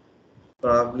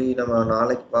ப்ராப்ளி நம்ம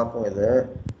நாளைக்கு பார்ப்போம் இது.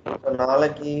 ஸோ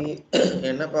நாளைக்கு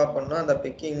என்ன பார்ப்போம்னா அந்த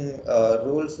பிக்கிங்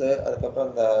ரூல்ஸு, அதுக்கப்புறம்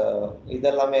அந்த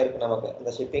இதெல்லாமே இருக்குது நமக்கு,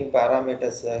 அந்த ஷிப்பிங்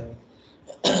பேராமீட்டர்ஸு,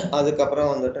 அதுக்கப்புறம்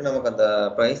வந்துட்டு நமக்கு அந்த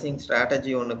ப்ரைஸிங்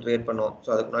ஸ்ட்ராட்டஜி ஒன்று க்ரியேட் பண்ணுவோம். ஸோ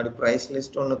அதுக்கு முன்னாடி ப்ரைஸ்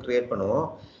லிஸ்ட் ஒன்று க்ரியேட் பண்ணுவோம்.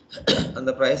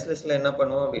 அந்த ப்ரைஸ் லிஸ்ட்டில் என்ன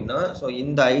பண்ணுவோம் அப்படின்னா, ஸோ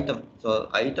இந்த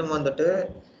ஐட்டம் வந்துட்டு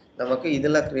நமக்கு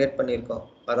இதில் க்ரியேட் பண்ணியிருக்கோம்.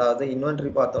 அதாவது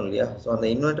இன்வென்ட்ரி பார்த்தோம் இல்லையா? ஸோ அந்த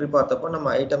இன்வென்ட்ரி பார்த்தப்போ நம்ம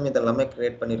ஐட்டம் இதெல்லாமே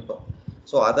க்ரியேட் பண்ணியிருக்கோம்.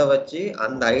 ஸோ அதை வச்சு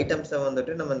அந்த ஐட்டம்ஸை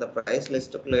வந்துட்டு நம்ம இந்த ப்ரைஸ்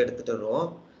லிஸ்ட்டுக்குள்ளே எடுத்துகிட்டு வருவோம்.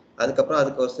 அதுக்கப்புறம்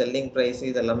அதுக்கு ஒரு செல்லிங் ப்ரைஸ்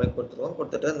இதெல்லாமே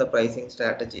கொடுத்துட்டு அந்த ப்ரைஸிங்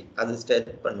ஸ்ட்ராட்டஜி அது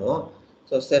செட் பண்ணுவோம்.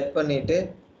 ஸோ செட் பண்ணிவிட்டு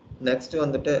நெக்ஸ்ட்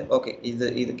வந்துட்டு ஓகே,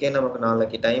 இதுக்கே நமக்கு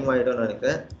நாளைக்கு டைம் ஆகிடும்னு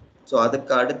நினைக்கிறேன். ஸோ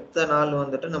அதுக்கு அடுத்த நாள்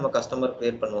வந்துட்டு நம்ம கஸ்டமர்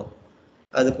க்ரியேட் பண்ணுவோம்.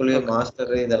 அதுக்குள்ளேயே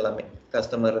மாஸ்டரு இதெல்லாமே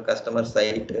கஸ்டமர்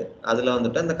சைட்டு, அதில்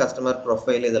வந்துட்டு அந்த கஸ்டமர்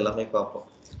ப்ரொஃபைல் இதெல்லாமே பார்ப்போம்.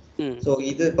 ஸோ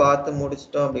இது பார்த்து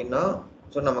முடிச்சிட்டோம் அப்படின்னா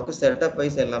ஸோ நமக்கு செட்டப்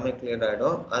வைஸ் எல்லாமே கிளியர்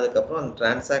ஆகிடும். அதுக்கப்புறம் அந்த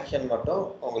டிரான்சாக்ஷன் மட்டும்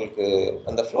உங்களுக்கு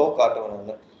அந்த ஃப்ளோ காட்டுவேன்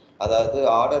நான். அதாவது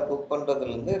ஆர்டர் புக்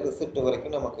பண்ணுறதுலேருந்து ரிசிப்ட்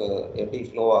வரைக்கும் நமக்கு எப்படி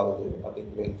ஃப்ளோ ஆகுது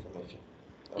அப்படிங்கிற இன்ஃபர்மேஷன்.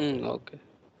 ஓகே.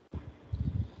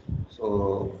 ஸோ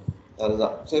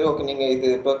அதுதான். சரி, ஓகே, நீங்கள் இது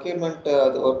ப்ரொக்யூர்மெண்ட்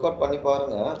அது ஒர்க் அவுட் பண்ணி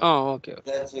பாருங்கள். ஓகே.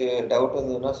 ஏதாச்சும் டவுட்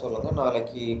இருந்ததுன்னா சொல்லுங்கள்.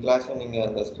 நாளைக்கு கிளாஸில் நீங்கள்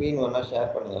அந்த ஸ்க்ரீன் வேணால்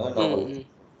ஷேர் பண்ணுங்கள். நான் உங்களுக்கு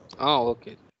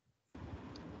ஓகே.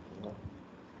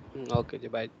 ஓகே ஜி,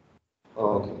 பாய்.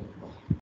 ஓகே.